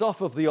 the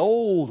stuff of the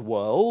old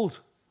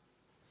world,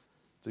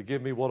 to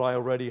give me what I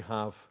already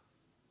have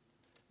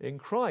in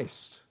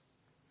Christ?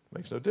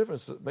 Makes no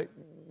difference.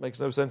 Makes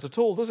no sense at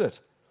all, does it?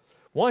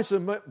 Why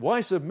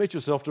submit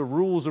yourself to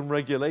rules and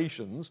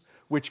regulations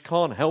which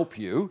can't help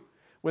you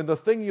when the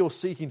thing you're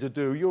seeking to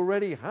do you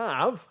already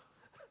have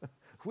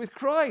with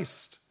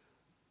Christ?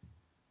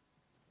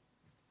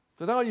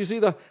 So now you see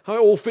how it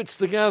all fits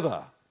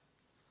together.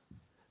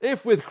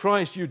 If with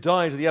Christ you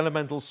die to the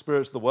elemental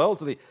spirits of the world,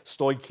 to the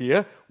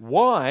stoicheia,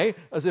 why,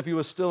 as if you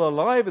were still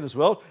alive in this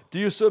world, do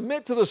you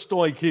submit to the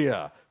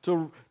stoicheia,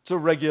 to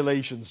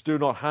regulations? Do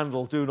not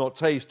handle, do not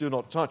taste, do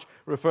not touch,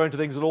 referring to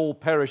things that all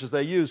perish as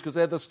they're used, because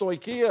they're the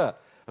stoicheia,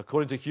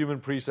 according to human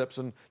precepts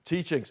and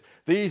teachings.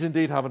 These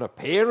indeed have an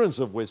appearance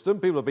of wisdom.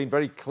 People have been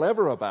very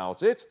clever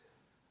about it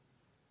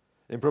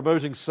in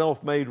promoting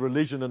self-made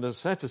religion and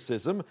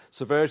asceticism,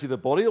 severity of the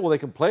body, or they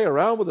can play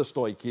around with the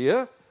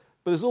stoicheia,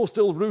 but it's all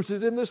still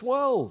rooted in this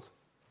world.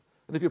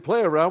 And if you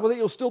play around with it,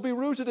 you'll still be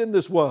rooted in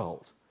this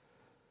world,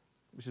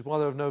 which is why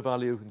they're of no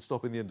value in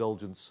stopping the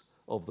indulgence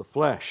of the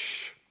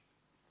flesh.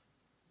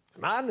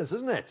 Madness,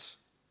 isn't it?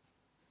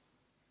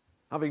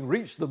 Having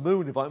reached the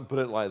moon, if I can put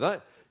it like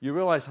that, you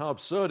realize how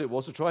absurd it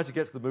was to try to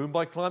get to the moon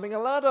by climbing a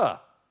ladder.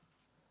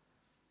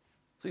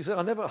 So you say,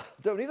 I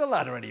don't need a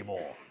ladder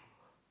anymore.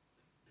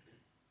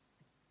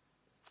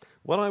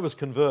 When I was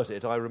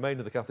converted, I remained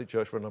in the Catholic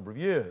Church for a number of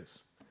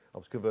years. I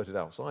was converted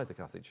outside the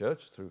Catholic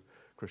Church through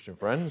Christian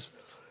friends,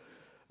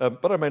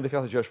 but I remained in the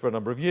Catholic Church for a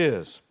number of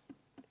years.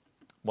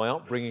 My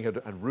upbringing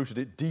had rooted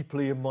it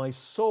deeply in my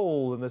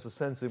soul, and there's a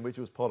sense in which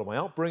it was part of my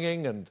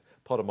upbringing and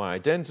part of my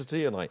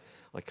identity, and I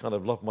kind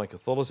of loved my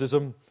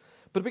Catholicism.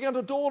 But it began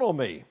to dawn on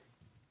me,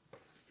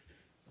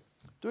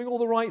 doing all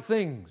the right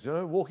things,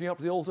 walking up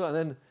to the altar and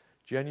then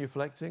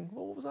genuflecting.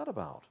 Well, what was that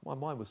about? My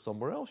mind was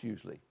somewhere else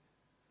usually.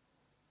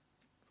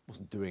 I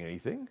wasn't doing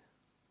anything.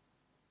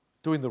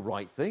 Doing the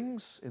right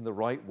things in the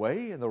right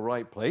way, in the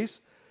right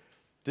place,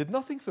 did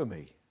nothing for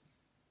me.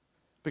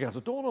 It began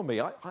to dawn on me,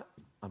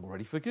 I'm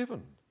already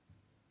forgiven.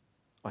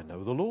 I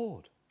know the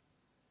Lord.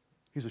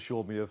 He's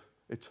assured me of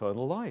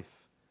eternal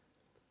life.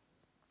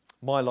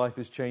 My life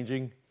is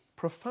changing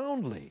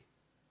profoundly.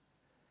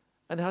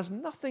 And it has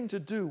nothing to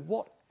do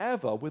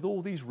whatever with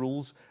all these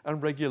rules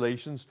and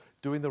regulations,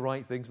 doing the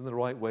right things in the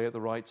right way at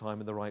the right time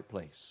in the right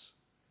place.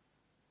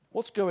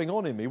 What's going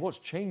on in me, what's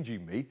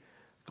changing me,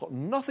 got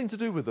nothing to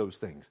do with those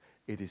things.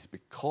 It is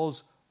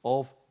because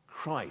of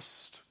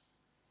Christ.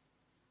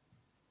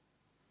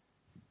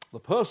 The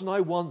person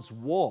I once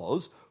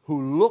was,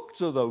 who looked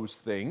to those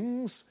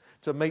things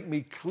to make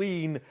me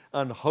clean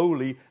and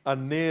holy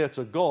and near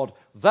to God,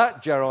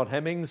 that Gerard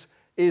Hemmings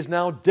is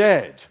now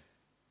dead.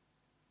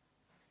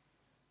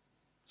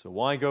 So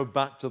why go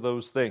back to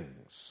those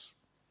things?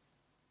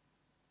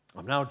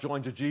 I'm now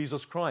joined to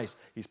Jesus Christ.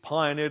 He's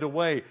pioneered a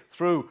way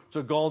through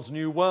to God's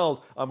new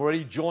world. I'm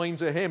already joined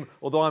to him,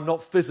 although I'm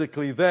not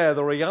physically there.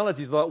 The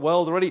realities of that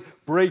world are already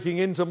breaking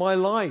into my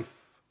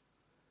life.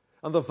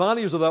 And the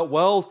values of that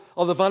world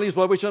are the values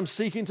by which I'm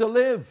seeking to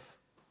live.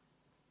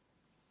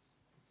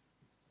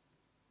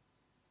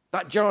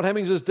 That Gerard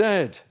Hemmings is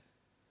dead.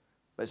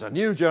 There's a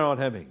new Gerard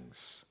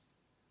Hemmings.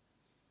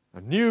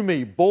 A new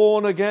me,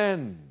 born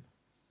again.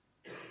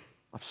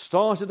 I've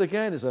started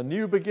again. It's a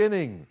new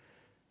beginning.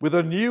 With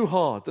a new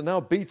heart that now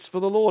beats for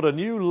the Lord, a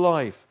new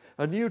life,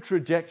 a new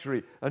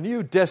trajectory, a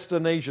new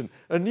destination,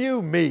 a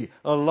new me,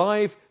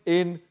 alive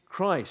in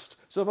Christ.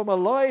 So if I'm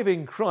alive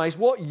in Christ,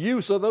 what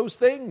use are those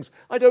things?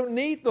 I don't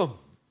need them.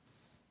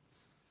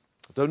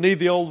 I don't need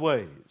the old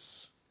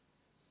ways.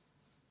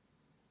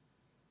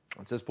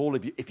 And says Paul,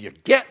 if you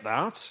get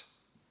that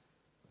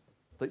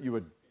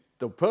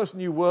the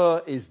person you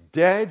were is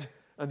dead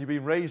and you've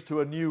been raised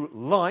to a new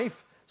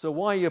life, so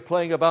why are you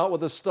playing about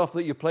with the stuff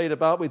that you played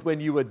about with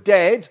when you were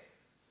dead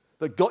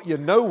that got you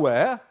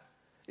nowhere?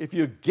 If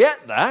you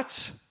get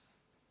that,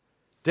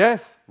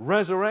 death,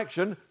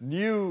 resurrection,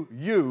 new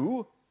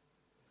you,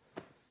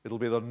 it'll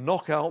be the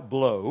knockout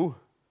blow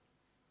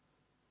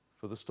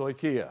for the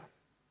stoicheia.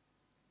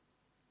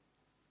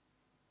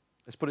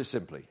 Let's put it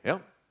simply, yeah?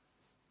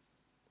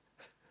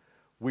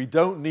 We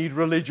don't need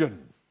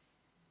religion.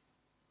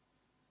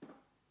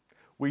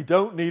 We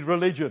don't need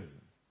religion.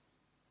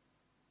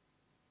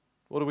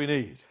 What do we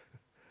need?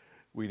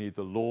 We need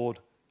the Lord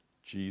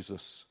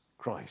Jesus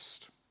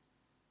Christ.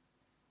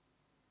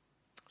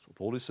 That's what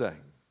Paul is saying.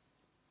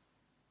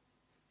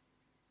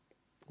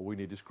 All we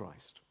need is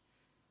Christ.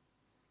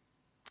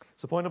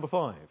 So point number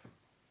 5.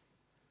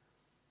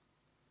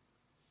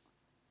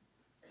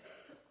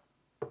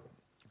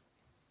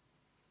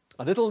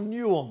 A little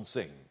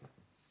nuancing.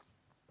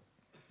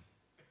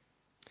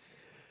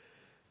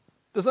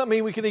 Does that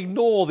mean we can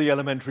ignore the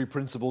elementary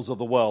principles of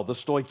the world, the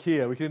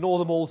stoicheia? We can ignore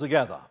them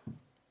altogether?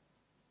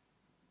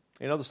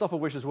 The stuff of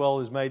which this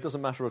world is made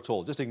doesn't matter at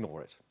all. Just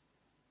ignore it.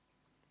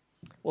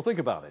 Well, think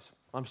about it.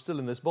 I'm still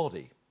in this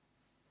body.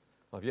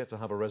 I've yet to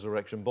have a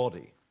resurrection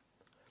body.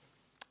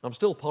 I'm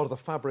still part of the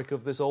fabric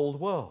of this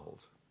old world.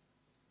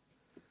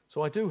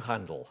 So I do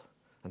handle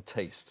and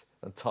taste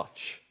and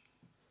touch.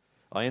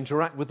 I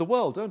interact with the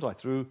world, don't I,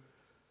 through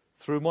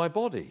my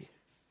body.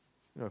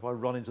 If I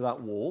run into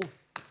that wall,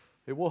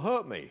 it will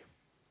hurt me.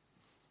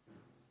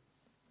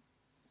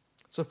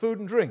 So food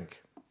and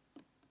drink.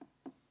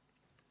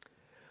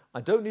 I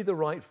don't need the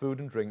right food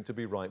and drink to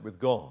be right with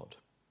God.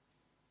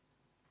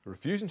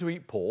 Refusing to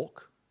eat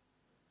pork,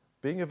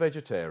 being a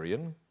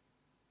vegetarian,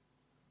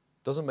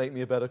 doesn't make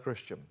me a better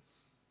Christian.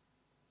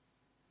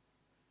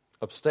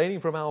 Abstaining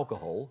from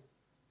alcohol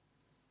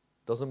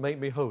doesn't make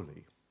me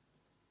holy.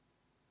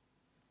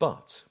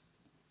 But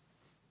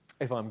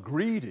if I'm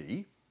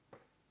greedy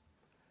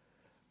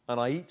and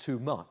I eat too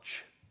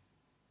much,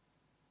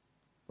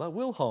 that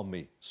will harm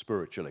me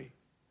spiritually.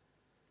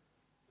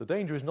 The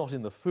danger is not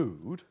in the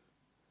food.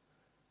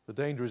 The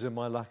danger is in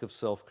my lack of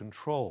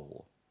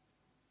self-control.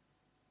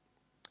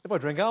 If I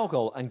drink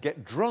alcohol and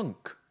get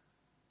drunk,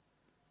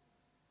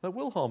 that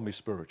will harm me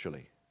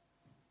spiritually.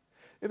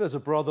 If there's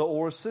a brother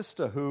or a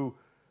sister who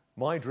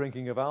my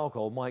drinking of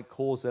alcohol might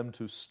cause them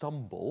to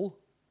stumble,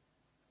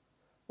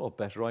 well,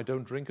 better I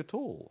don't drink at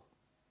all,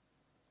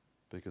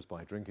 because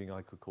by drinking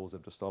I could cause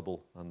them to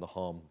stumble and the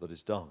harm that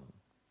is done.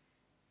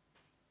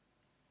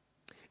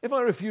 If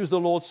I refuse the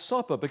Lord's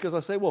Supper because I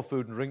say, well,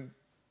 food and drink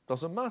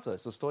doesn't matter,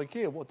 it's the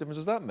stoicheia, what difference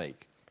does that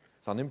make?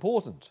 It's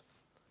unimportant.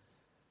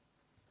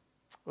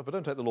 Well, if I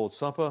don't take the Lord's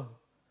Supper,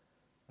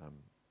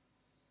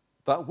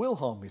 that will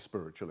harm me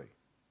spiritually.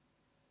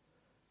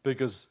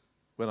 Because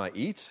when I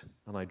eat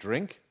and I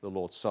drink the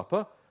Lord's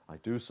Supper, I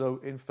do so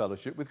in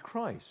fellowship with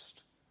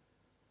Christ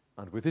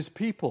and with his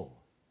people.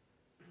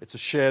 It's a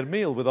shared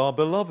meal with our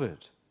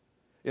beloved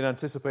in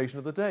anticipation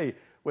of the day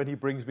when he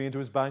brings me into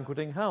his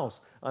banqueting house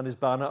and his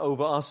banner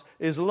over us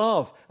is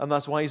love. And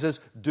that's why he says,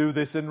 do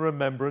this in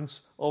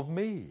remembrance of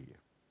me.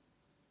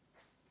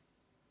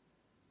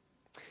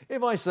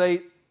 If I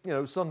say,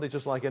 Sunday's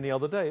just like any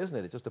other day, isn't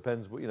it? It just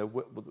depends,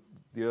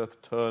 the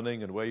earth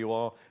turning and where you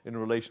are in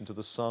relation to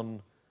the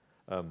sun.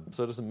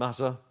 So it doesn't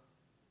matter.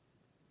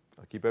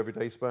 I keep every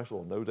day special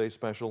or no day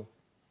special.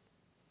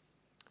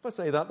 If I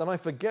say that, then I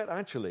forget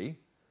actually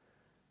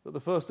that the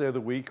first day of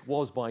the week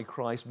was by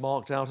Christ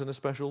marked out in a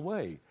special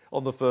way.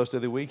 On the first day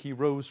of the week, he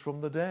rose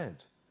from the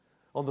dead.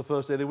 On the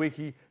first day of the week,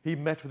 he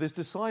met with his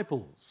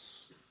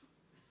disciples,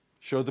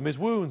 showed them his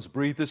wounds,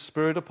 breathed his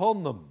Spirit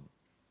upon them,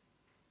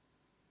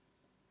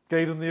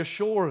 gave them the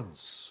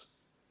assurance.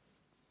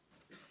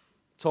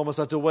 Thomas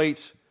had to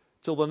wait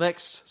till the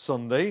next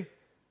Sunday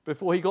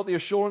before he got the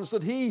assurance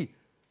that he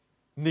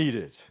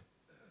needed.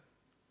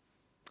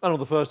 And on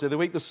the first day of the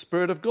week, the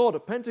Spirit of God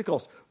at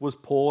Pentecost was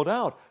poured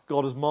out.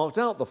 God has marked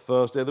out the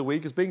first day of the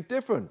week as being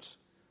different.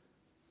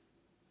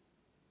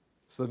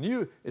 It's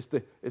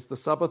the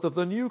Sabbath of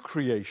the new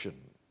creation.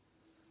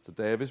 It's a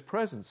day of his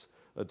presence,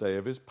 a day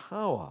of his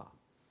power.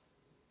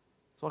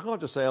 So I can't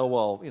just say,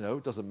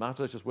 it doesn't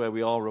matter, it's just where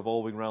we are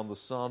revolving around the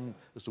sun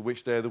as to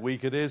which day of the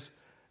week it is.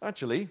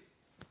 Actually,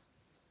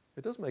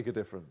 it does make a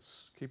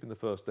difference, keeping the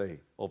first day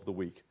of the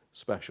week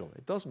special.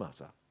 It does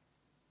matter.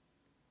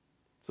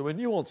 So we're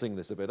nuancing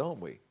this a bit, aren't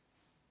we?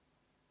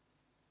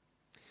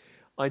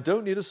 I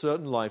don't need a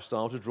certain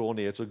lifestyle to draw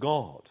near to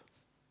God.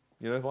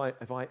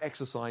 If I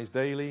exercise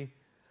daily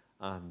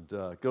and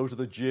go to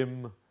the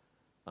gym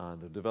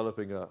and am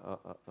developing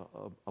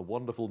a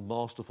wonderful,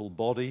 masterful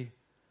body,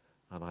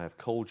 and I have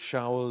cold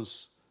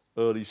showers,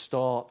 early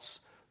starts,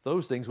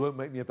 those things won't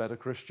make me a better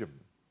Christian.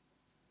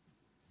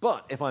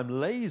 But if I'm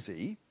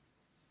lazy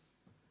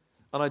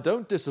and I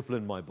don't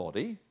discipline my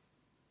body,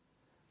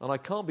 and I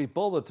can't be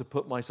bothered to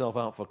put myself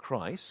out for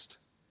Christ,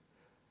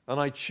 and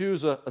I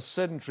choose a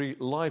sedentary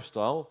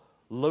lifestyle,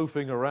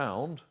 loafing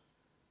around,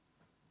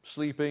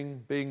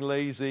 sleeping, being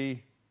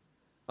lazy,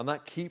 and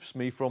that keeps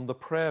me from the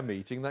prayer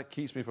meeting, that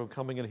keeps me from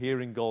coming and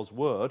hearing God's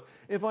word.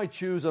 If I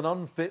choose an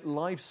unfit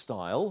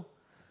lifestyle,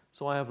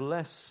 so I have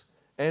less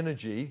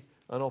energy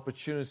and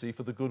opportunity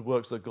for the good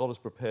works that God has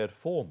prepared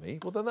for me,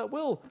 well, then that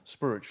will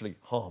spiritually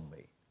harm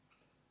me,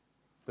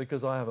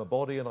 because I have a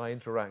body and I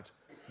interact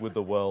with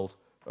the world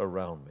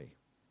around me.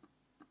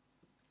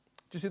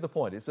 Do you see the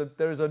point?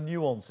 There is a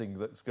nuancing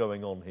that's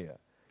going on here.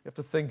 You have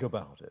to think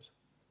about it.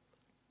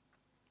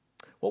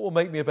 What will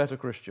make me a better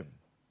Christian?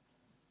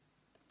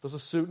 Does a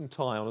suit and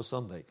tie on a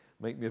Sunday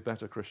make me a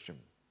better Christian?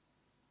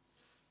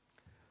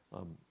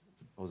 I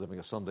was having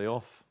a Sunday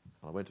off.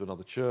 I went to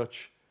another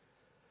church,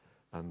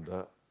 and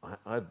I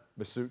had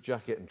my suit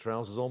jacket and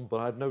trousers on, but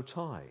I had no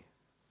tie.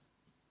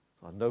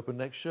 I had an open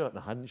neck shirt,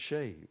 and I hadn't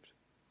shaved.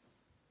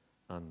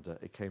 And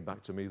it came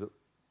back to me that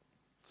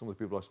some of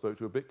the people I spoke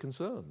to were a bit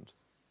concerned.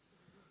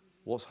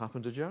 What's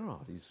happened to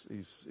Gerard?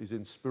 He's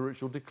in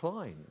spiritual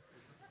decline.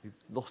 He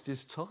lost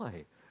his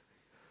tie.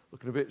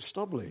 Looking a bit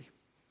stubbly.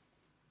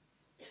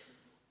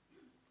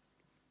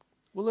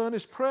 Will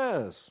earnest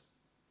prayers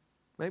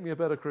make me a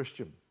better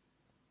Christian?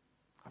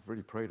 I've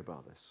really prayed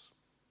about this.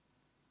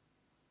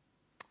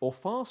 Or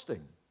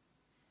fasting.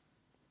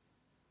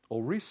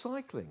 Or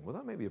recycling. Will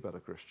that make me a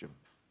better Christian?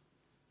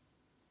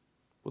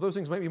 Will those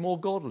things make me more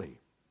godly?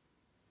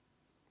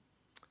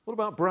 What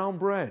about brown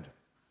bread?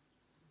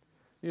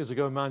 Years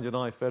ago, Mandy and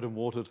I fed and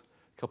watered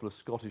a couple of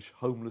Scottish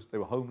homeless. They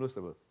were homeless.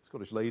 They were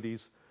Scottish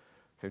ladies.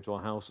 Came to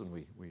our house and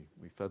we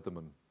fed them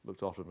and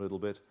looked after them a little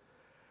bit.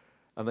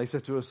 And they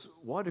said to us,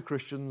 why do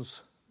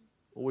Christians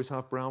always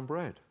have brown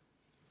bread?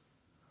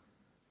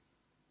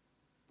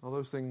 Are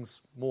those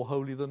things more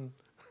holy than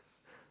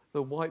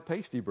the white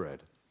pasty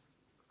bread?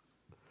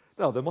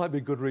 Now, there might be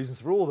good reasons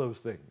for all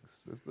those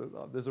things.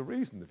 There's a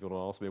reason if you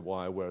want to ask me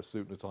why I wear a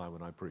suit and a tie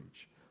when I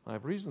preach. I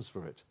have reasons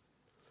for it.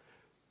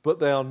 But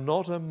they are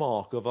not a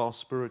mark of our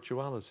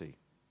spirituality.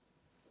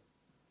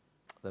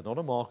 They're not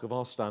a mark of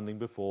our standing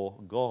before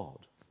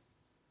God.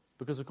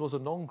 Because, of course, a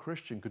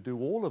non-Christian could do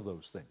all of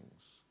those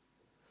things.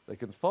 They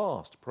can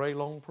fast, pray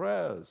long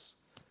prayers,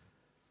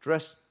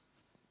 dress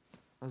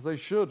as they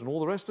should, and all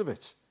the rest of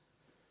it.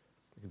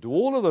 They can do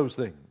all of those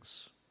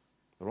things.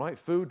 The right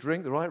food,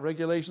 drink, the right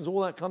regulations,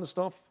 all that kind of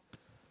stuff,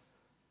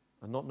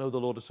 and not know the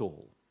Lord at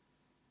all.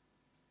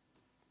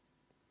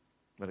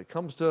 When it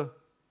comes to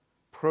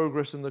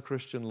progress in the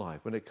Christian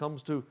life, when it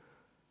comes to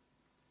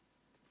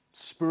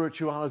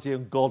spirituality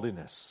and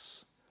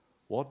godliness,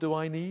 what do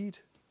I need?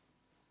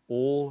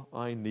 All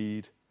I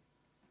need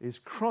is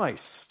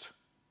Christ.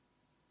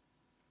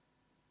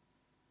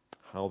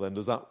 How then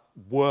does that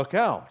work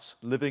out,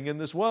 living in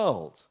this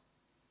world?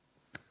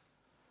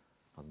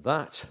 And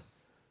that,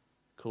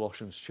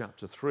 Colossians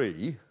chapter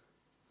 3,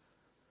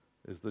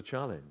 is the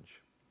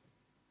challenge.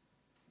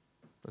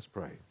 Let's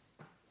pray.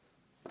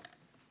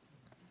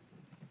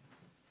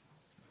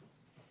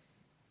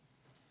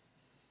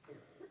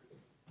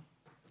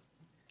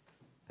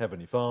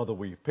 Heavenly Father,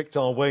 we've picked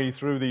our way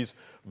through these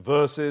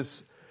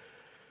verses.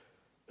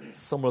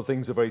 Some of the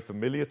things are very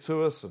familiar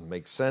to us and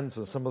make sense,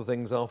 and some of the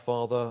things, our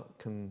Father,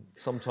 can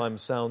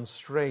sometimes sound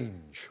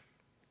strange.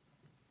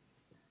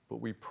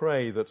 But we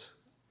pray that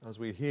as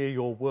we hear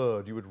your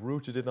word, you would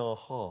root it in our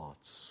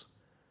hearts,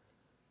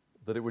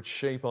 that it would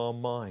shape our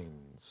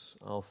minds,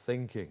 our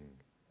thinking.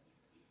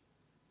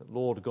 That,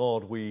 Lord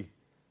God,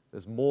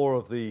 there's more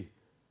of the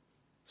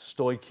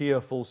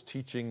stoicheia, false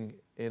teaching,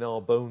 in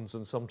our bones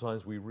than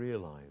sometimes we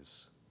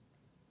realize.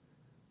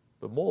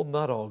 But more than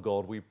that, our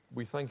God,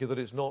 we thank you that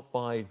it's not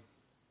by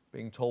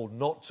being told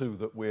not to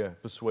that we're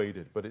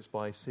persuaded, but it's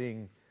by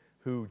seeing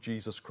who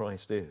Jesus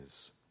Christ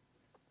is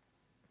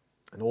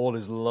and all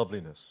his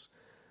loveliness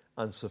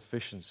and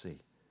sufficiency.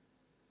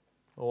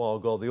 Oh, our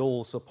God, the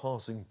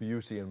all-surpassing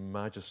beauty and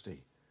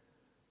majesty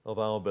of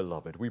our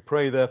beloved. We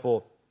pray,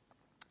 therefore,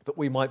 that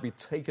we might be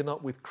taken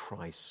up with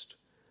Christ,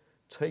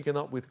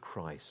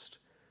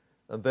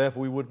 and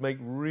therefore we would make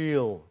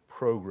real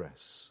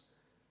progress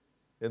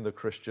in the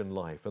Christian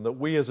life, and that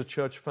we as a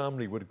church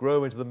family would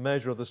grow into the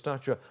measure of the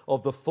stature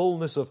of the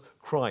fullness of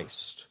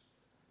Christ,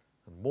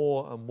 and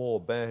more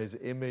bear his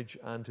image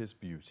and his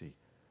beauty,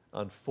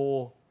 and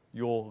for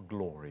your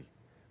glory.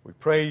 We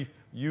pray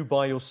you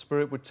by your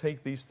Spirit would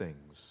take these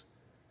things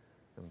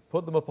and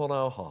put them upon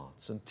our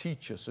hearts and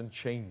teach us and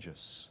change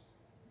us,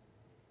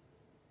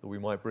 that we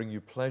might bring you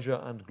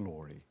pleasure and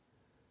glory,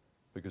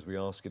 because we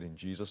ask it in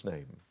Jesus'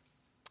 name.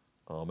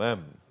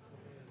 Amen.